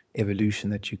conscious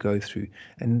evolution that you go through.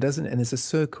 And it's a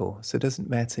circle. So it doesn't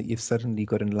matter if suddenly you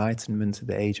got enlightenment at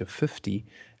the age of 50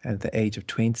 and at the age of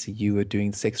 20 you were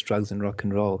doing sex, drugs, and rock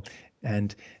and roll.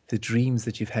 And the dreams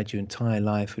that you've had your entire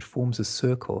life, it forms a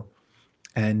circle.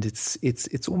 And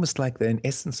it's almost like the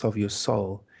essence of your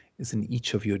soul is in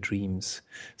each of your dreams.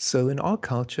 So in our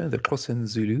culture, the Xhosa and the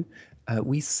Zulu,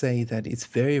 we say that it's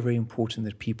very, very important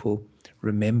that people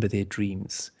remember their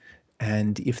dreams.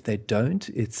 And if they don't,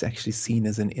 it's actually seen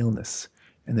as an illness.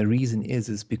 And the reason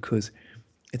is because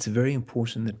it's very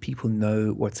important that people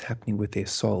know what's happening with their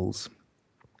souls.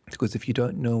 Because if you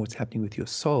don't know what's happening with your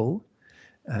soul,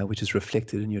 which is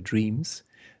reflected in your dreams,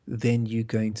 then you're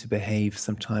going to behave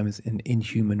sometimes in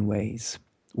inhuman ways,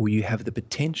 or you have the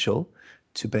potential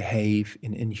to behave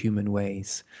in inhuman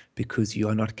ways because you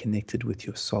are not connected with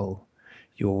your soul.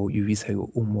 You say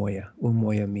umoya.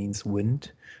 Umoya means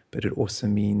wind, but it also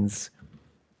means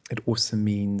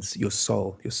your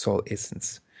soul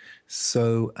essence.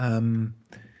 So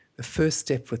the first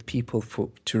step with people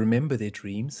to remember their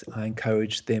dreams, I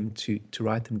encourage them to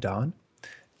write them down.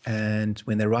 And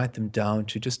when they write them down,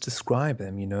 to just describe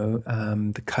them,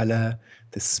 the color,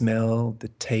 the smell, the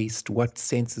taste, what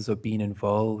senses are being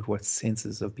involved, what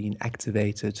senses are being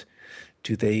activated.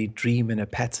 Do they dream in a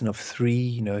pattern of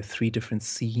three different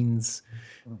scenes?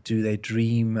 Do they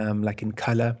dream like in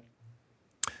color?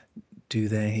 Do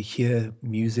they hear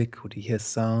music, or do they hear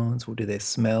sounds, or do they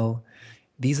smell?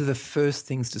 These are the first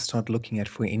things to start looking at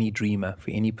for any dreamer, for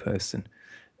any person.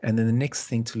 And then the next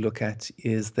thing to look at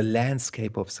is the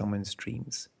landscape of someone's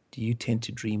dreams. Do you tend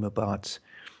to dream about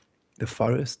the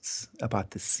forests, about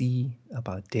the sea,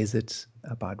 about desert,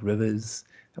 about rivers,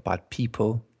 about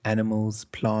people, animals,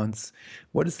 plants?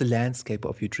 What is the landscape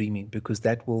of your dreaming? Because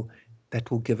that will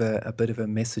give a bit of a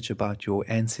message about your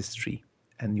ancestry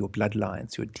and your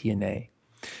bloodlines, your DNA.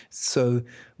 So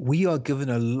we are given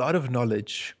a lot of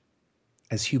knowledge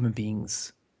as human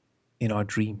beings in our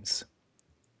dreams.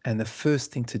 And the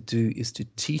first thing to do is to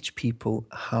teach people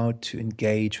how to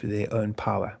engage with their own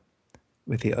power,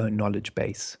 with their own knowledge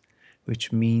base,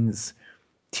 which means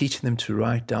teaching them to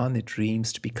write down their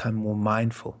dreams, to become more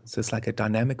mindful. So it's like a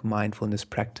dynamic mindfulness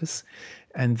practice.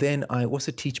 And then I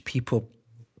also teach people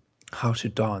how to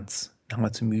dance, how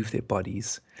to move their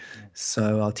bodies.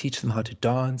 So I'll teach them how to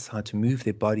dance, how to move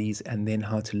their bodies, and then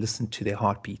how to listen to their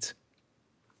heartbeat.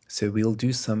 So we'll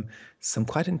do some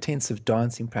quite intensive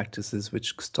dancing practices,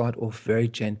 which start off very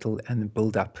gentle and then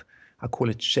build up. I call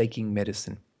it shaking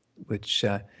medicine, which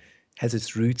has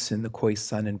its roots in the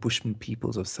Khoisan and Bushman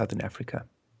peoples of Southern Africa.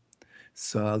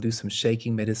 So I'll do some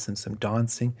shaking medicine, some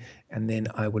dancing, and then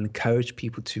I will encourage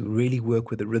people to really work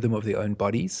with the rhythm of their own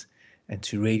bodies and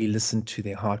to really listen to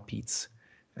their heartbeats.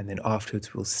 And then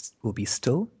afterwards we'll be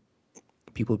still.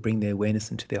 People bring their awareness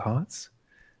into their hearts.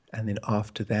 And then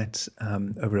after that,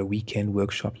 over a weekend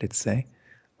workshop, let's say,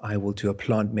 I will do a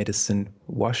plant medicine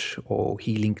wash or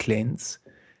healing cleanse.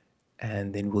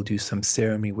 And then we'll do some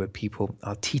ceremony where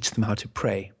I'll teach them how to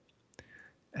pray.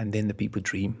 And then the people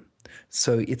dream.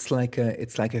 So it's like a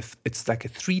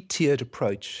 3-tiered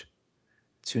approach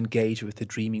to engage with the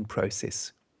dreaming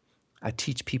process. I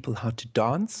teach people how to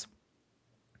dance.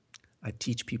 I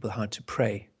teach people how to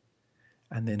pray.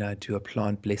 And then I do a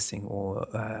plant blessing, or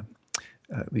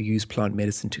we use plant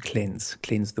medicine to cleanse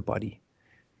the body.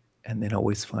 and then I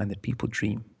always find that people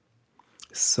dream.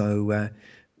 So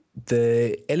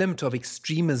the element of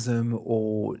extremism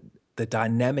or the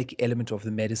dynamic element of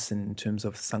the medicine in terms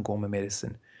of Sangoma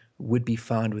medicine would be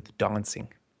found with dancing.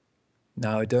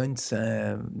 Now,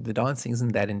 the dancing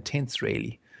isn't that intense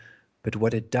really, but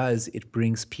what it does, it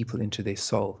brings people into their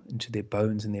soul, into their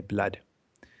bones and their blood.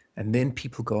 And then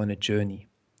people go on a journey.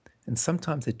 And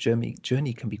sometimes the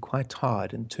journey can be quite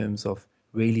hard in terms of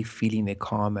really feeling their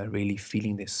karma, really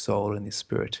feeling their soul and their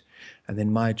spirit. And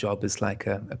then my job is like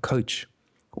a coach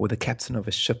or the captain of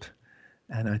a ship.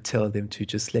 And I tell them to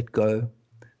just let go,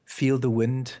 feel the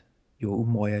wind, your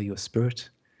umoya, your spirit,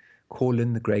 call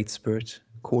in the great spirit,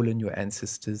 call in your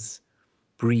ancestors,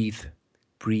 breathe,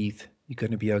 you're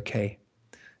going to be okay.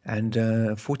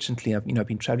 And fortunately, I've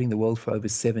been traveling the world for over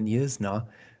 7 years now,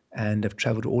 and I've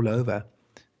traveled all over,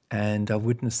 and I've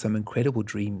witnessed some incredible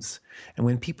dreams. And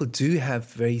when people do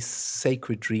have very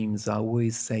sacred dreams, I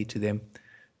always say to them,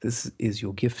 this is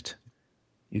your gift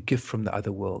from the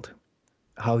other world.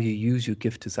 How you use your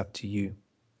gift is up to you.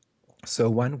 So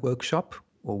one workshop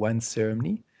or one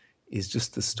ceremony is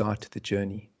just the start of the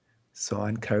journey. So I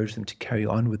encourage them to carry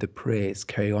on with the prayers,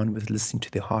 carry on with listening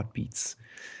to their heartbeats,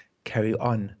 carry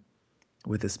on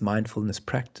with this mindfulness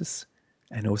practice,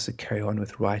 and also carry on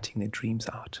with writing their dreams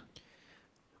out.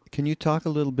 Can you talk a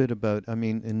little bit about,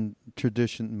 in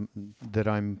tradition that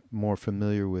I'm more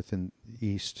familiar with in the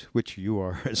East, which you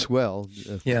are as well,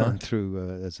 gone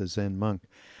through as a Zen monk,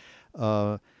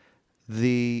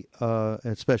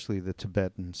 especially the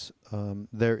Tibetans,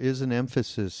 there is an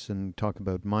emphasis, and talk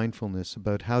about mindfulness,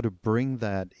 about how to bring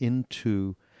that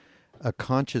into a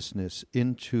consciousness,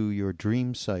 into your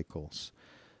dream cycles,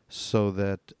 so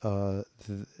that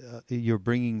you're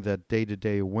bringing that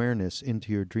day-to-day awareness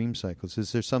into your dream cycles.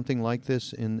 Is there something like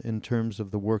this in terms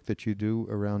of the work that you do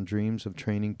around dreams, of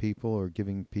training people or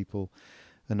giving people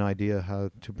an idea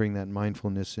how to bring that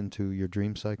mindfulness into your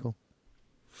dream cycle?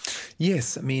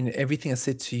 Yes, everything I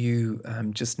said to you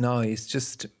just now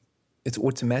is it's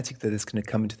automatic that it's going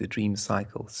to come into the dream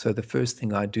cycle. So the first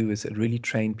thing I do is I really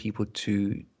train people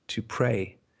to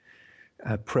pray.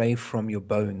 Pray from your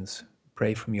bones,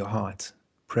 pray from your heart,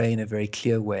 pray in a very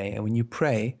clear way. And when you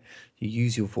pray, you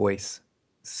use your voice.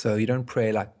 So you don't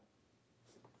pray like,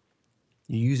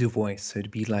 you use your voice. So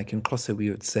it'd be like in Xhosa we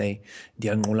would say,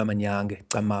 Ndiyanqula manyange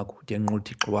camagu, ndiyanqula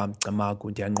uThixo wam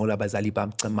camagu, ndiyanqula abazali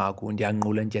bam camagu,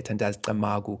 ndiyanqula ndiyathandaza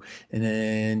camagu,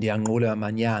 ndiyanqula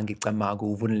manyange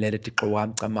camagu, uvunulele Thixo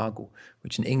wam camagu,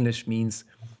 which in English means,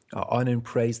 I honor and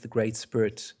praise the Great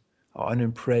Spirit. I honor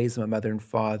and praise my mother and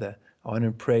father. I honor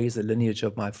and praise the lineage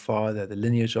of my father, the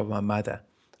lineage of my mother.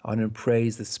 I honor and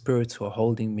praise the spirits who are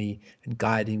holding me and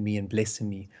guiding me and blessing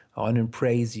me. I honor and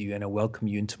praise you, and I welcome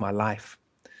you into my life.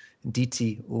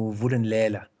 Nditi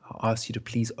uvulunlela, I ask you to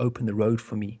please open the road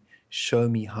for me. Show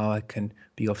me how I can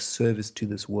be of service to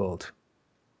this world.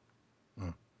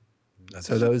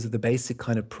 So those are the basic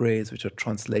kind of prayers which are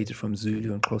translated from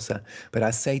Zulu and Xhosa. But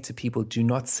I say to people, do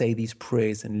not say these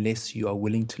prayers unless you are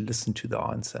willing to listen to the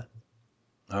answer.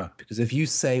 Because if you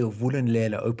say,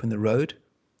 Vulunlela, open the road,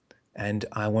 and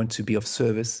I want to be of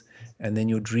service, and then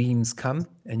your dreams come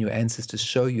and your ancestors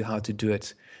show you how to do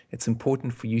it, it's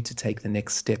important for you to take the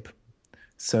next step.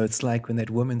 So it's like when that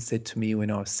woman said to me when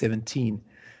I was 17,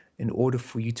 in order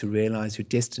for you to realize your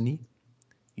destiny,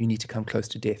 you need to come close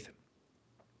to death.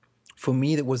 For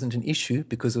me, that wasn't an issue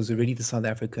because there was already the South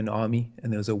African army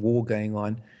and there was a war going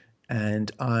on,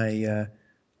 and I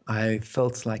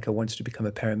felt like I wanted to become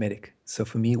a paramedic. So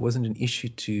for me, it wasn't an issue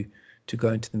to go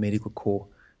into the medical corps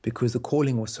because the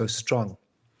calling was so strong.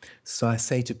 So I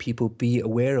say to people, be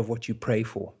aware of what you pray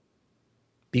for.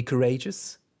 Be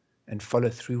courageous and follow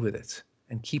through with it,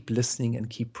 and keep listening and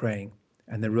keep praying,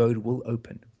 and the road will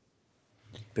open.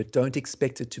 But don't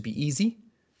expect it to be easy,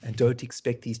 and don't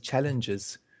expect these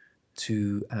challenges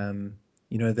to,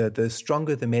 the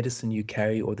stronger the medicine you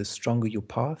carry or the stronger your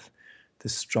path, the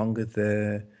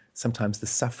stronger sometimes the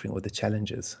suffering or the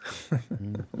challenges.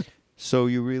 So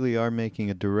you really are making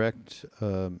a direct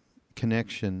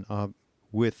connection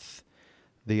with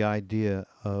the idea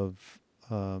of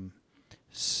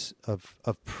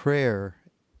prayer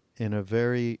in a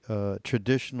very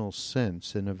traditional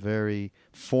sense, in a very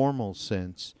formal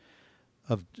sense.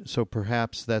 So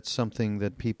perhaps that's something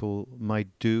that people might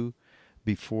do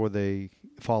before they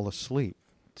fall asleep,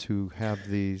 to have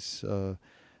these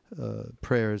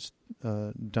prayers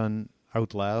done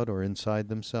out loud or inside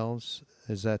themselves.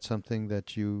 Is that something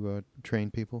that you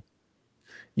train people?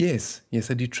 Yes,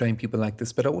 I do train people like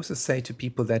this, but I also say to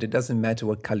people that it doesn't matter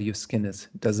what color your skin is.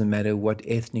 It doesn't matter what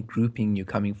ethnic grouping you're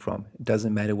coming from. It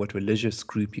doesn't matter what religious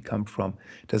group you come from.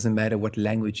 It doesn't matter what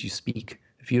language you speak.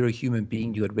 If you're a human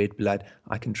being, you got red blood,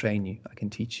 I can train you, I can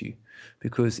teach you.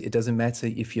 Because it doesn't matter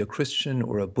if you're a Christian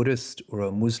or a Buddhist or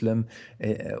a Muslim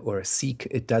or a Sikh,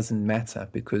 it doesn't matter,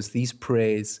 because these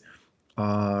prayers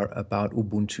are about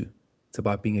Ubuntu. It's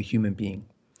about being a human being.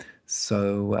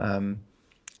 So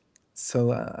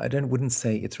wouldn't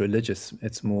say it's religious.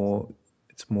 It's more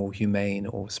humane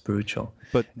or spiritual.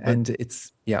 But and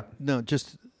it's no,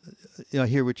 just I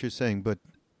hear what you're saying, but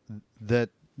that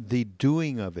the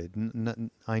doing of it,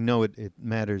 I know it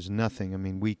matters nothing. I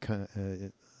mean,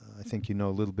 I think you know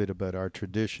a little bit about our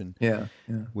tradition,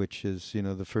 which is,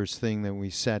 the first thing that we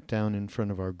sat down in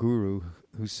front of our guru,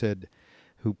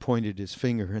 who pointed his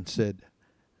finger and said,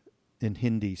 in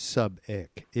Hindi, sab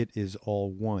ek, it is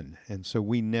all one. And so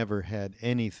we never had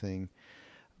anything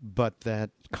but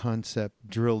that concept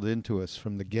drilled into us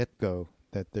from the get-go,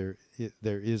 that there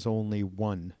is only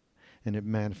one, and it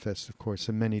manifests, of course,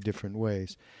 in many different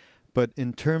ways. But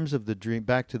in terms of the dream,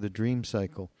 back to the dream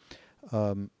cycle,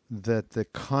 that the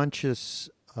conscious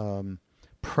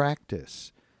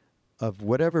practice of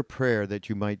whatever prayer that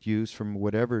you might use from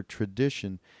whatever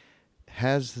tradition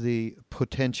has the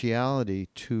potentiality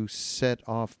to set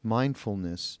off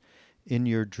mindfulness in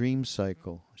your dream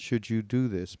cycle, should you do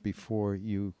this before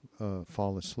you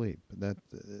fall asleep. That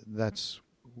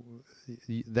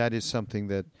is something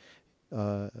that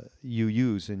you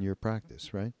use in your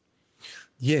practice, right?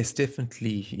 Yes,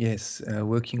 definitely. Yes,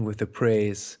 working with the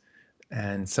prayers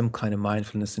and some kind of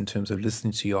mindfulness in terms of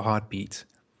listening to your heartbeat,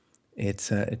 it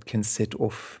can set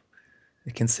off.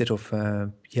 It can set off.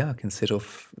 A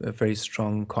very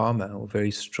strong karma, or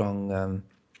very strong.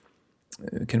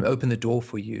 It can open the door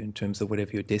for you in terms of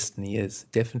whatever your destiny is.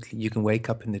 Definitely, you can wake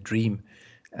up in the dream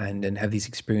and have these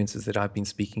experiences that I've been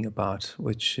speaking about,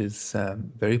 which is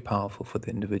very powerful for the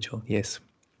individual. Yes.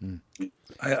 Mm.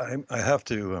 I have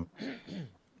to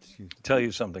tell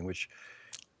you something which,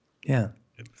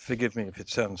 forgive me if it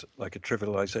sounds like a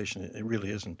trivialization, it really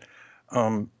isn't.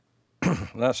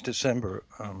 Last December,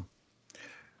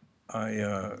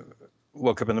 I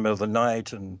woke up in the middle of the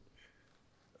night and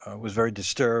was very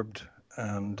disturbed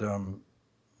and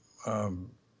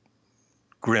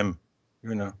grim,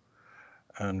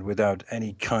 and without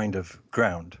any kind of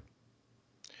ground.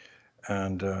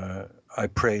 And I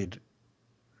prayed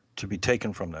to be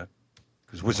taken from that,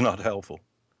 because it was not helpful.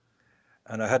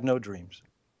 And I had no dreams.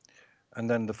 And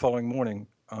then the following morning,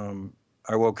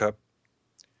 I woke up,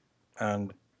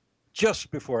 and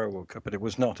just before I woke up, but it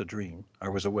was not a dream, I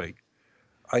was awake,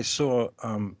 I saw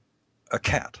a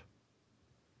cat,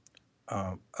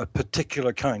 a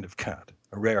particular kind of cat,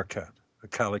 a rare cat, a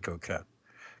calico cat.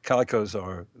 Calicos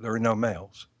there are no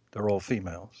males, they're all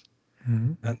females.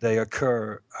 Mm-hmm. And they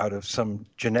occur out of some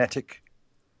genetic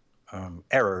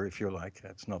error, if you like.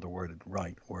 That's not the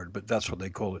right word, but that's what they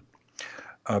call it,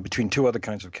 between two other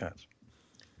kinds of cats.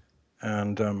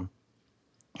 And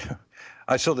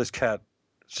I saw this cat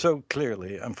so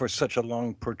clearly and for such a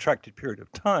long, protracted period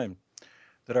of time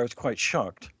that I was quite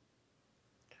shocked.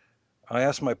 I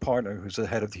asked my partner, who's the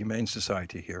head of the Humane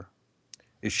Society here,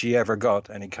 if she ever got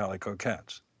any calico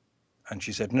cats. And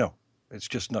she said, no, it's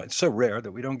just not. It's so rare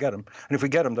that we don't get them. And if we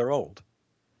get them, they're old.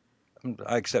 And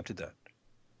I accepted that.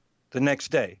 The next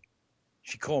day,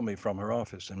 she called me from her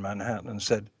office in Manhattan and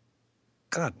said,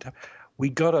 God, we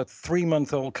got a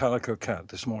 3-month-old calico cat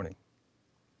this morning.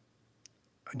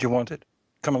 Do you want it?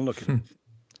 Come and look at it.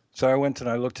 So I went and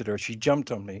I looked at her. She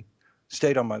jumped on me,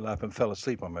 stayed on my lap, and fell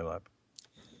asleep on my lap.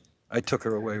 I took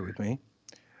her away with me.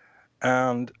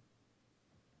 And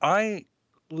I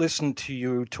listened to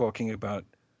you talking about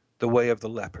the way of the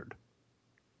leopard.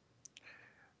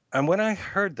 And when I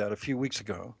heard that a few weeks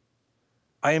ago,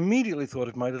 I immediately thought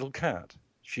of my little cat.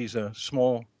 She's a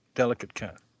small, delicate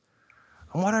cat.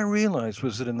 And what I realized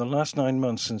was that in the last 9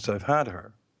 months since I've had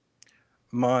her,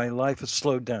 my life has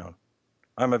slowed down.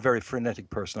 I'm a very frenetic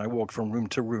person. I walk from room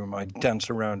to room. I dance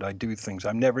around. I do things.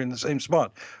 I'm never in the same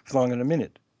spot for longer than a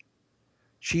minute.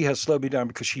 She has slowed me down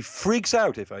because she freaks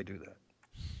out if I do that.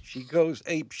 She goes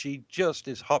ape. She just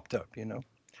is hopped up, And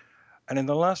in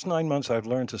the last 9 months, I've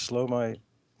learned to slow my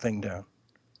thing down.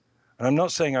 And I'm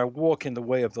not saying I walk in the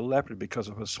way of the leopard because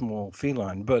of a small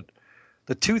feline, but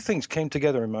the two things came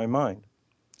together in my mind.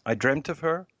 I dreamt of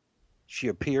her. She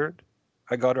appeared.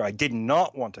 I got her. I did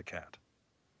not want a cat.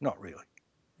 Not really.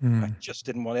 I just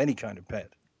didn't want any kind of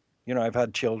pet. I've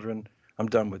had children. I'm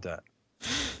done with that.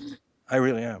 I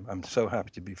really am. I'm so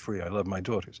happy to be free. I love my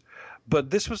daughters.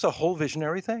 But this was a whole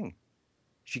visionary thing.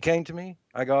 She came to me.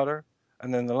 I got her.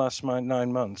 And then the last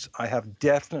 9 months, I have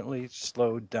definitely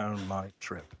slowed down my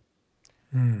trip.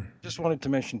 Just wanted to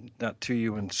mention that to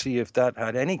you and see if that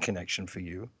had any connection for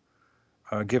you.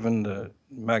 given the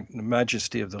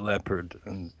majesty of the leopard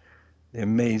and the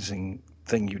amazing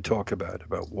thing you talk about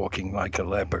walking like a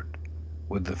leopard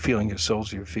with the feeling of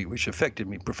soles of your feet, which affected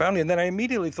me profoundly. And then I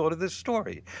immediately thought of this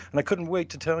story, and I couldn't wait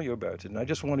to tell you about it. And I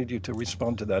just wanted you to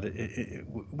respond to that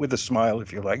with a smile,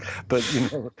 if you like. But,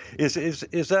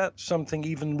 is that something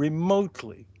even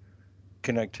remotely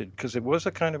connected? Because it was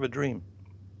a kind of a dream.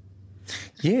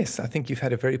 Yes, I think you've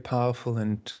had a very powerful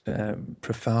and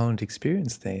profound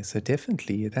experience there. So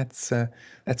definitely, that's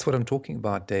what I'm talking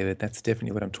about, David. That's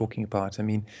definitely what I'm talking about. I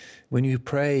mean, when you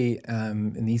pray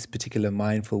in these particular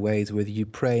mindful ways, whether you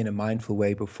pray in a mindful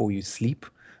way before you sleep,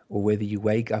 or whether you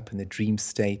wake up in the dream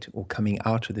state or coming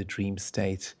out of the dream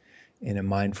state in a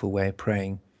mindful way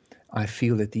praying, I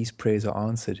feel that these prayers are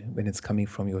answered when it's coming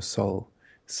from your soul.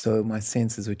 So my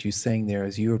sense is what you're saying there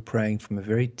is you're praying from a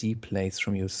very deep place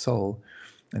from your soul,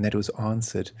 and that was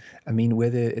answered. I mean,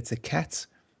 whether it's a cat,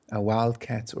 a wild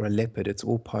cat, or a leopard, it's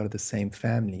all part of the same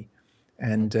family.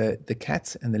 And the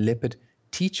cat and the leopard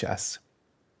teach us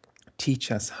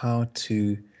how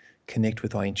to connect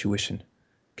with our intuition,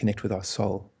 connect with our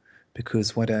soul.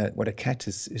 Because what a cat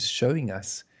is showing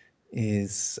us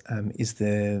is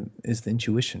the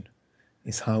intuition,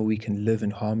 is how we can live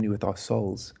in harmony with our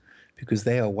souls. Because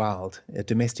they are wild. A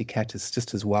domestic cat is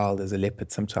just as wild as a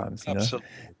leopard sometimes, Absolutely.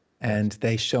 And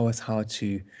they show us how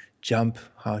to jump,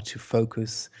 how to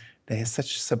focus. They have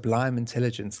such sublime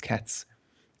intelligence, cats.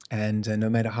 And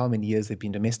no matter how many years they've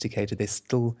been domesticated, they're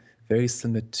still very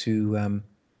similar to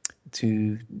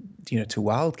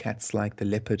wild cats like the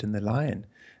leopard and the lion.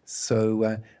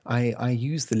 So I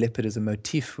use the leopard as a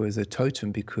motif or as a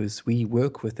totem because we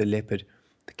work with the leopard,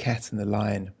 the cat and the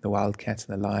lion, the wild cat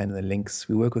and the lion and the lynx.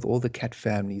 We work with all the cat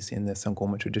families in the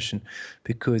Sangoma tradition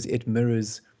because it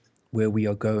mirrors where we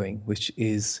are going, which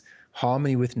is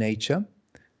harmony with nature,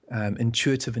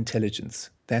 intuitive intelligence.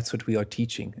 That's what we are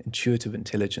teaching, intuitive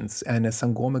intelligence. And a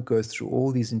Sangoma goes through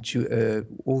all these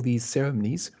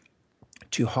ceremonies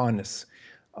to harness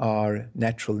our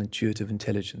natural intuitive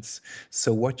intelligence.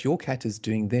 So what your cat is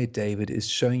doing there, David, is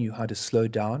showing you how to slow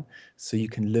down so you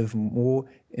can live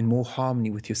in more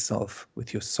harmony with yourself,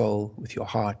 with your soul, with your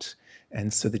heart,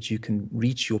 and so that you can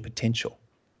reach your potential.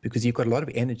 Because you've got a lot of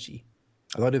energy,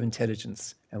 a lot of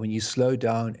intelligence, and when you slow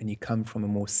down and you come from a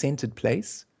more centered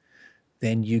place,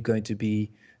 then you're going to be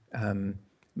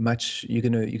you're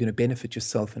going to benefit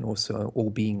yourself and also all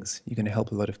beings. You're going to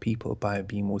help a lot of people by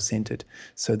being more centered.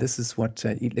 So this is what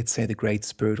let's say the Great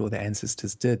Spirit or the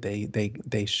ancestors did.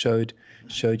 They showed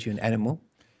you an animal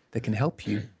that can help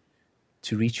you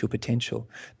to reach your potential.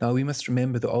 Now we must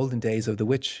remember the olden days of the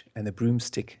witch and the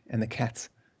broomstick and the cat.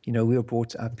 We were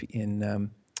brought up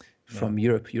in from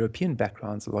European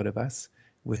backgrounds, a lot of us,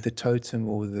 with the totem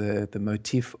or the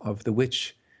motif of the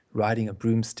witch riding a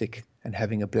broomstick and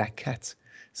having a black cat.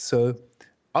 So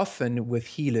often with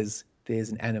healers, there's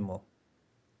an animal,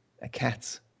 a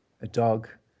cat, a dog,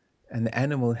 and the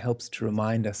animal helps to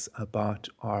remind us about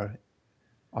our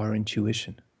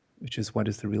intuition, which is what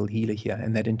is the real healer here.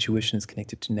 And that intuition is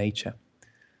connected to nature.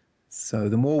 So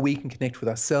the more we can connect with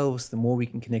ourselves, the more we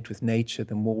can connect with nature,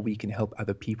 the more we can help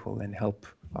other people and help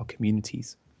our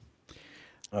communities.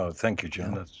 Oh, thank you,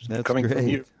 John. That's coming great. from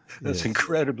you. That's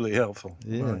incredibly helpful.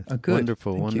 Yeah, Right. Oh, good.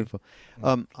 wonderful, Thank wonderful.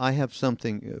 I have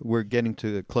something. We're getting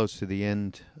close to the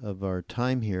end of our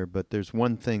time here, but there's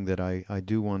one thing that I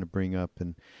do want to bring up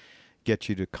and get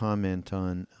you to comment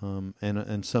on.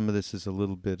 And some of this is a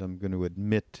little bit. I'm going to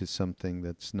admit to something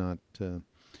that's not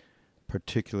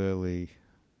particularly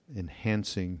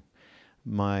enhancing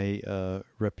my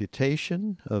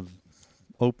reputation of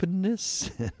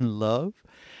openness and love.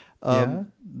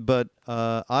 But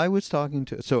I was talking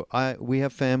to, we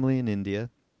have family in India.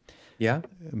 Yeah.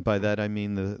 And by that I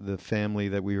mean the family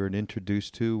that we were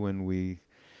introduced to when we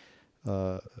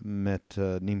met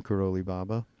Neem Karoli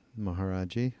Baba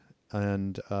Maharaji,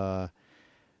 and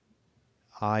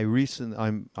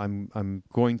I'm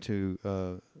going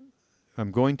to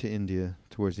India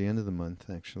towards the end of the month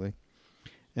actually.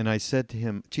 And I said to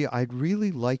him, "Gee, I'd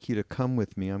really like you to come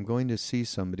with me. I'm going to see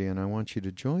somebody, and I want you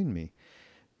to join me."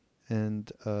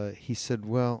 And he said,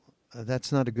 "Well,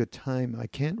 that's not a good time. I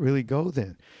can't really go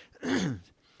then."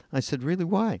 I said, "Really?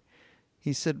 Why?"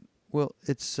 He said, "Well,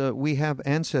 it's we have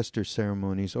ancestor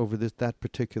ceremonies over that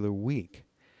particular week."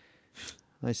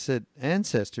 I said,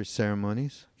 "Ancestor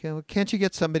ceremonies? Okay, well, can't you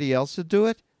get somebody else to do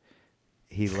it?"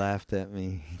 He laughed at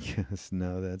me. He goes,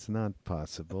 "No, that's not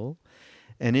possible."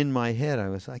 And in my head, I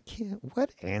was,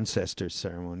 what ancestor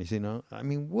ceremonies? I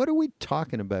mean, what are we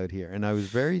talking about here? And I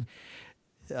was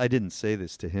I didn't say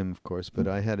this to him, of course, but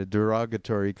I had a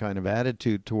derogatory kind of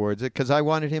attitude towards it because I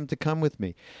wanted him to come with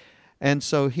me. And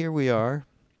so here we are,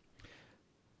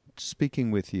 speaking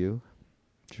with you,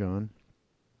 John,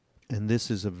 and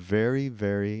this is a very,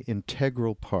 very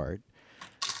integral part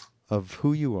of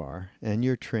who you are and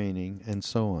your training and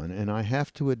so on. And I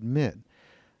have to admit,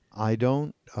 I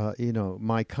don't,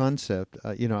 my concept,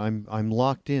 I'm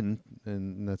locked in,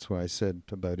 and that's why I said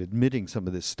about admitting some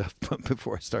of this stuff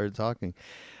before I started talking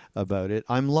about it.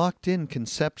 I'm locked in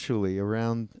conceptually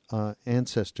around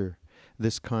ancestor,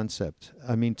 this concept.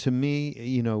 I mean, to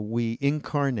me, we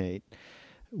incarnate.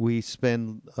 We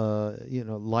spend,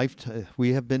 lifetime.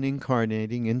 We have been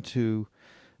incarnating into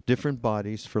different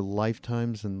bodies for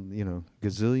lifetimes and,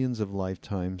 gazillions of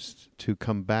lifetimes to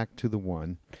come back to the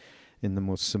one in the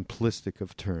most simplistic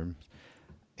of terms.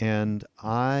 And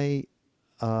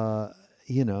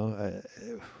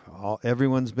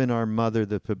everyone's been our mother,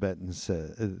 the Tibetans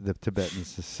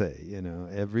say,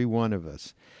 every one of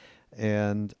us.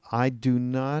 And I do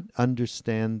not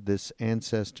understand this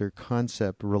ancestor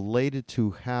concept related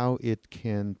to how it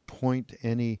can point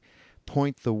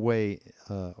the way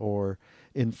or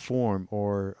inform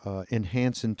or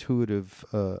enhance intuitive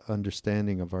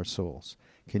understanding of our souls.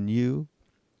 Can you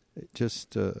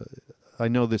just? I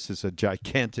know this is a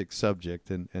gigantic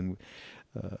subject,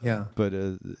 but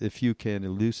if you can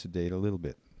elucidate a little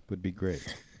bit, would be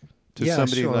great to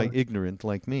somebody sure. ignorant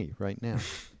like me right now.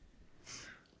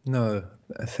 No,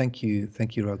 thank you,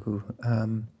 Raghu.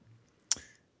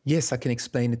 Yes, I can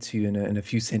explain it to you in a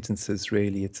few sentences.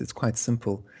 Really, it's quite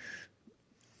simple.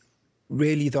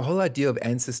 Really, the whole idea of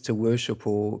ancestor worship,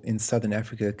 or in Southern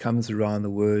Africa, comes around the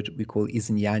word we call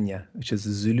Izinyanya, which is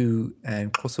a Zulu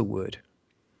and Xhosa word.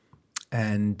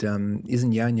 And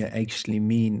Izinyanya actually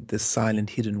mean the silent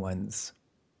hidden ones,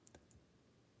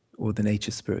 or the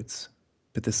nature spirits.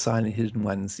 But the silent hidden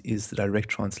ones is the direct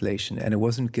translation. And it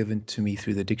wasn't given to me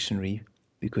through the dictionary,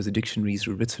 because the dictionaries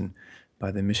were written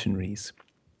by the missionaries.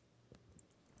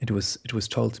 It was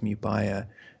told to me by a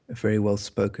very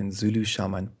well-spoken Zulu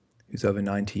shaman who's over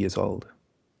 90 years old.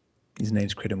 His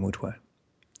name's Credamutwa.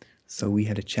 So we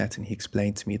had a chat, and he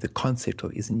explained to me the concept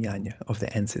of Izinyanya, of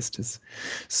the ancestors.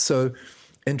 So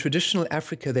in traditional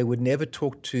Africa, they would never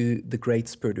talk to the great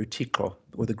spirit, uThixo,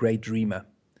 or the great dreamer.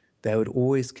 They would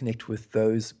always connect with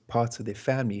those parts of their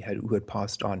family who had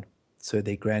passed on. So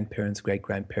their grandparents,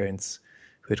 great-grandparents,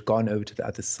 who had gone over to the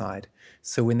other side.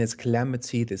 So when there's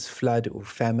calamity, there's flood or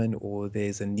famine, or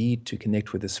there's a need to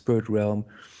connect with the spirit realm,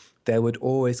 they would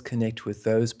always connect with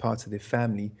those parts of their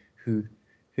family who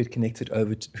had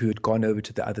gone over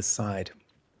to the other side.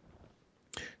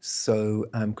 So,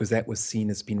 because that was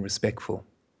seen as being respectful.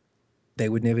 They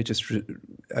would never just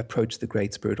approach the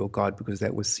Great Spirit or God, because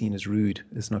that was seen as rude,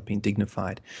 as not being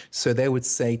dignified. So they would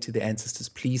say to the ancestors,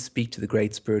 please speak to the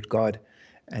Great Spirit God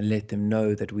and let them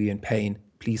know that we're in pain.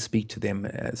 Please speak to them,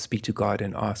 speak to God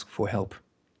and ask for help.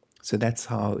 So that's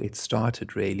how it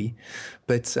started, really.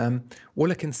 But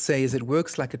all I can say is it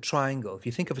works like a triangle. If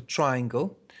you think of a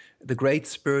triangle, the Great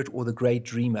Spirit or the Great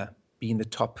Dreamer being the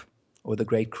top, or the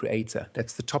Great Creator,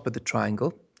 that's the top of the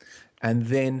triangle. And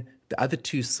then the other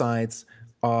two sides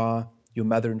are your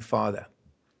mother and father.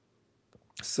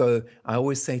 So I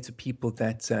always say to people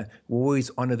that we always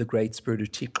honor the Great Spirit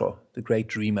uThixo, the Great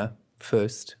Dreamer,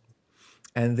 first.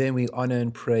 And then we honor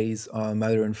and praise our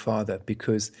mother and father,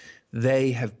 because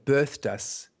they have birthed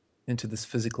us into this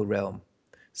physical realm.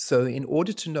 So in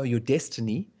order to know your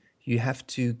destiny, you have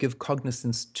to give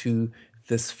cognizance to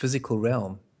this physical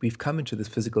realm. We've come into this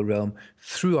physical realm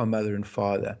through our mother and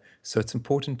father. So it's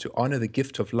important to honor the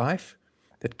gift of life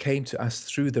that came to us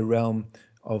through the realm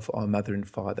of our mother and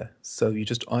father. So you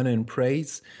just honor and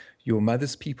praise your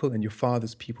mother's people and your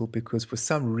father's people, because for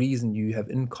some reason you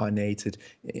have incarnated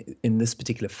in this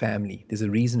particular family. There's a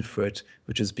reason for it,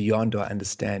 which is beyond our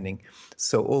understanding.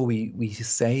 So all we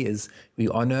say is we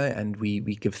honor and we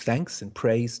give thanks and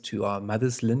praise to our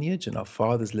mother's lineage and our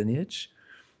father's lineage,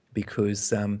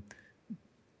 because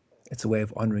it's a way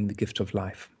of honoring the gift of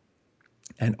life.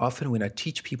 And often when I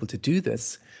teach people to do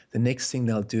this, the next thing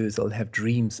they'll do is they'll have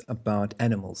dreams about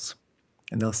animals.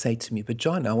 And they'll say to me, but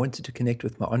John, I wanted to connect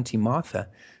with my Auntie Martha,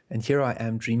 and here I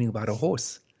am dreaming about a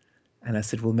horse. And I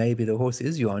said, well, maybe the horse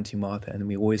is your Auntie Martha. And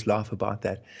we always laugh about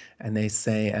that. And they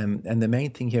say, and the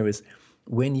main thing here is,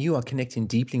 when you are connecting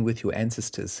deeply with your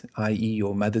ancestors, i.e.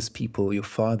 your mother's people, your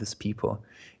father's people,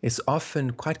 it's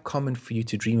often quite common for you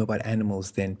to dream about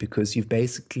animals then, because you've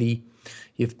basically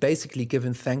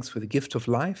given thanks for the gift of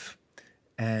life,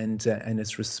 and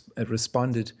it's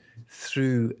responded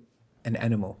through an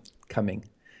animal coming.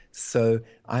 So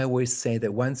I always say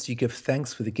that once you give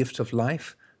thanks for the gift of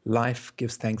life, life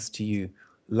gives thanks to you.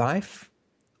 Life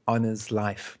honors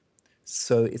life.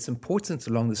 So it's important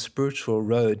along the spiritual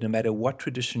road, no matter what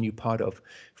tradition you're part of,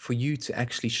 for you to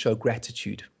actually show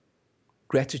gratitude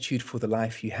for the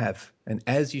life you have. And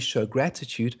as you show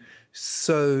gratitude,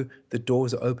 so the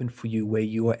doors are open for you where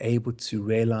you are able to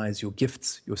realize your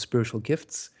gifts, your spiritual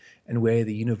gifts, and where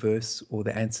the universe or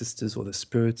the ancestors or the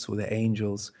spirits or the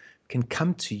angels can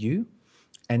come to you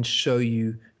and show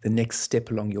you the next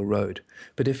step along your road.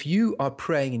 But if you are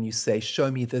praying and you say,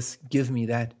 show me this, give me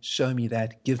that, show me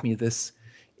that, give me this,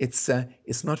 it's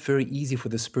not very easy for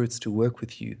the spirits to work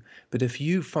with you. But if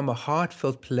you, from a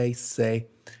heartfelt place, say,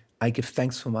 I give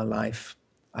thanks for my life,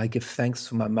 I give thanks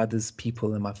for my mother's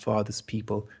people and my father's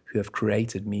people who have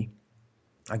created me,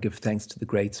 I give thanks to the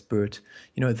Great Spirit.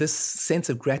 This sense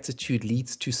of gratitude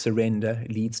leads to surrender,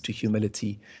 leads to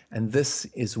humility, and this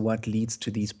is what leads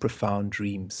to these profound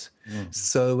dreams. Mm.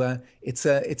 So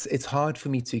it's hard for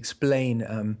me to explain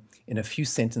in a few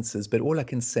sentences, but all I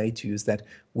can say to you is that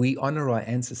we honor our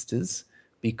ancestors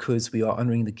because we are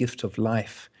honoring the gift of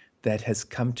life that has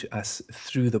come to us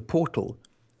through the portal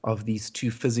of these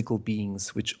two physical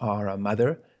beings, which are our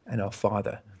mother and our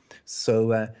father.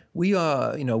 So we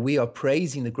are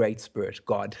praising the Great Spirit,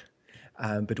 God,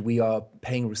 but we are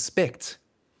paying respect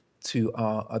to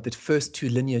the first two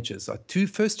lineages. Our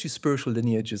first two spiritual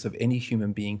lineages of any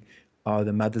human being are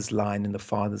the mother's line and the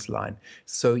father's line.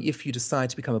 So if you decide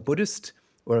to become a Buddhist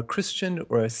or a Christian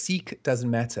or a Sikh, it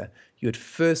doesn't matter. You would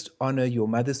first honor your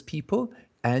mother's people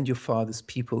and your father's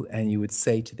people, and you would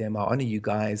say to them, I honor you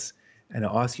guys, and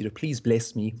I ask you to please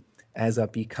bless me as I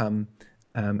become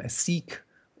a Sikh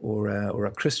or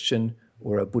a Christian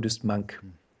or a Buddhist monk.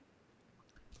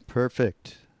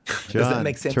 Perfect. John, does that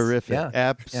make sense? Terrific. Yeah.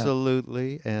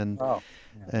 Absolutely. Yeah.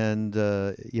 And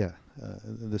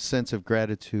the sense of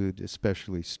gratitude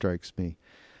especially strikes me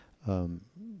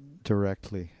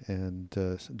directly, and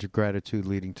gratitude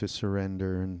leading to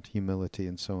surrender and humility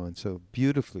and so on. So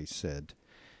beautifully said.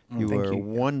 You are a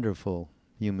wonderful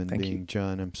human being,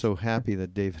 John. I'm so happy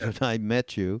that David and I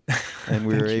met you and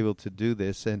we were able to do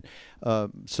this. And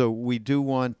so we do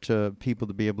want people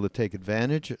to be able to take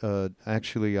advantage.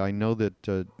 Actually, I know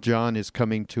that John is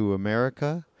coming to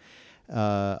America,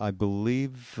 I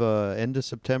believe end of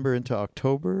September into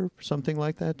October, something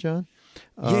like that, John?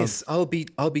 Yes, I'll be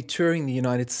touring the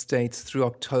United States through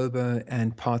October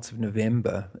and parts of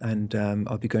November, and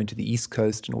I'll be going to the East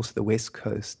Coast and also the West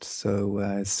Coast.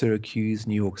 So Syracuse,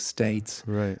 New York State,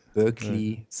 right,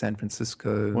 Berkeley, right. San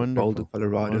Francisco, Wonderful. Boulder,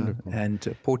 Colorado, Wonderful.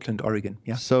 and Portland, Oregon.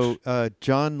 Yeah. So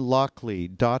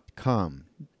JohnLockley.com,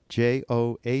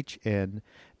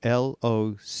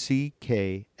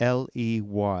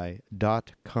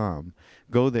 JohnLockley.com.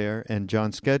 Go there, and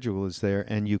John's schedule is there,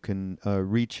 and you can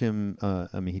reach him.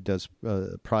 He does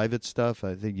private stuff.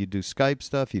 I think you do Skype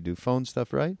stuff. You do phone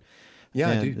stuff, right? Yeah,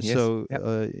 and I do. Yes. So yep.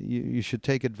 You should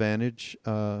take advantage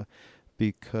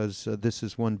because this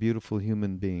is one beautiful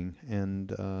human being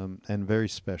and very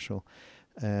special.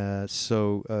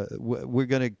 So we're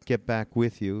going to get back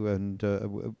with you, and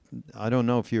I don't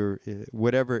know if you're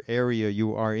whatever area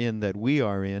you are in that we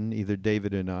are in, either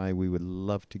David and I, we would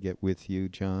love to get with you,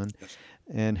 John, yes,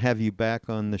 and have you back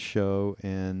on the show.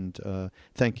 And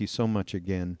thank you so much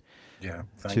again. Yeah,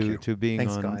 thank you. To being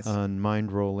Thanks, on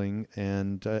Mind Rolling.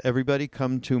 And everybody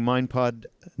come to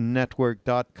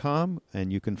mindpodnetwork.com,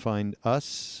 and you can find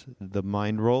us, the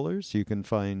Mind Rollers. You can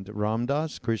find Ram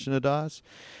Dass, Krishna Das,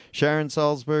 Sharon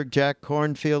Salzberg, Jack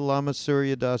Cornfield, Lama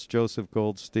Surya Das, Joseph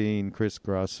Goldstein, Chris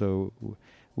Grasso.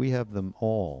 We have them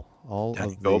all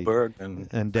Danny of Goldberg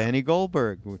and Danny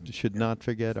Goldberg. We should not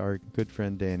forget our good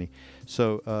friend Danny.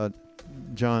 So,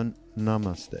 John,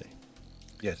 namaste.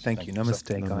 Yes. Thank you.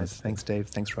 Namaste, Namaste. guys. Thanks, Dave.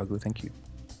 Thanks, Raghu. Thank you.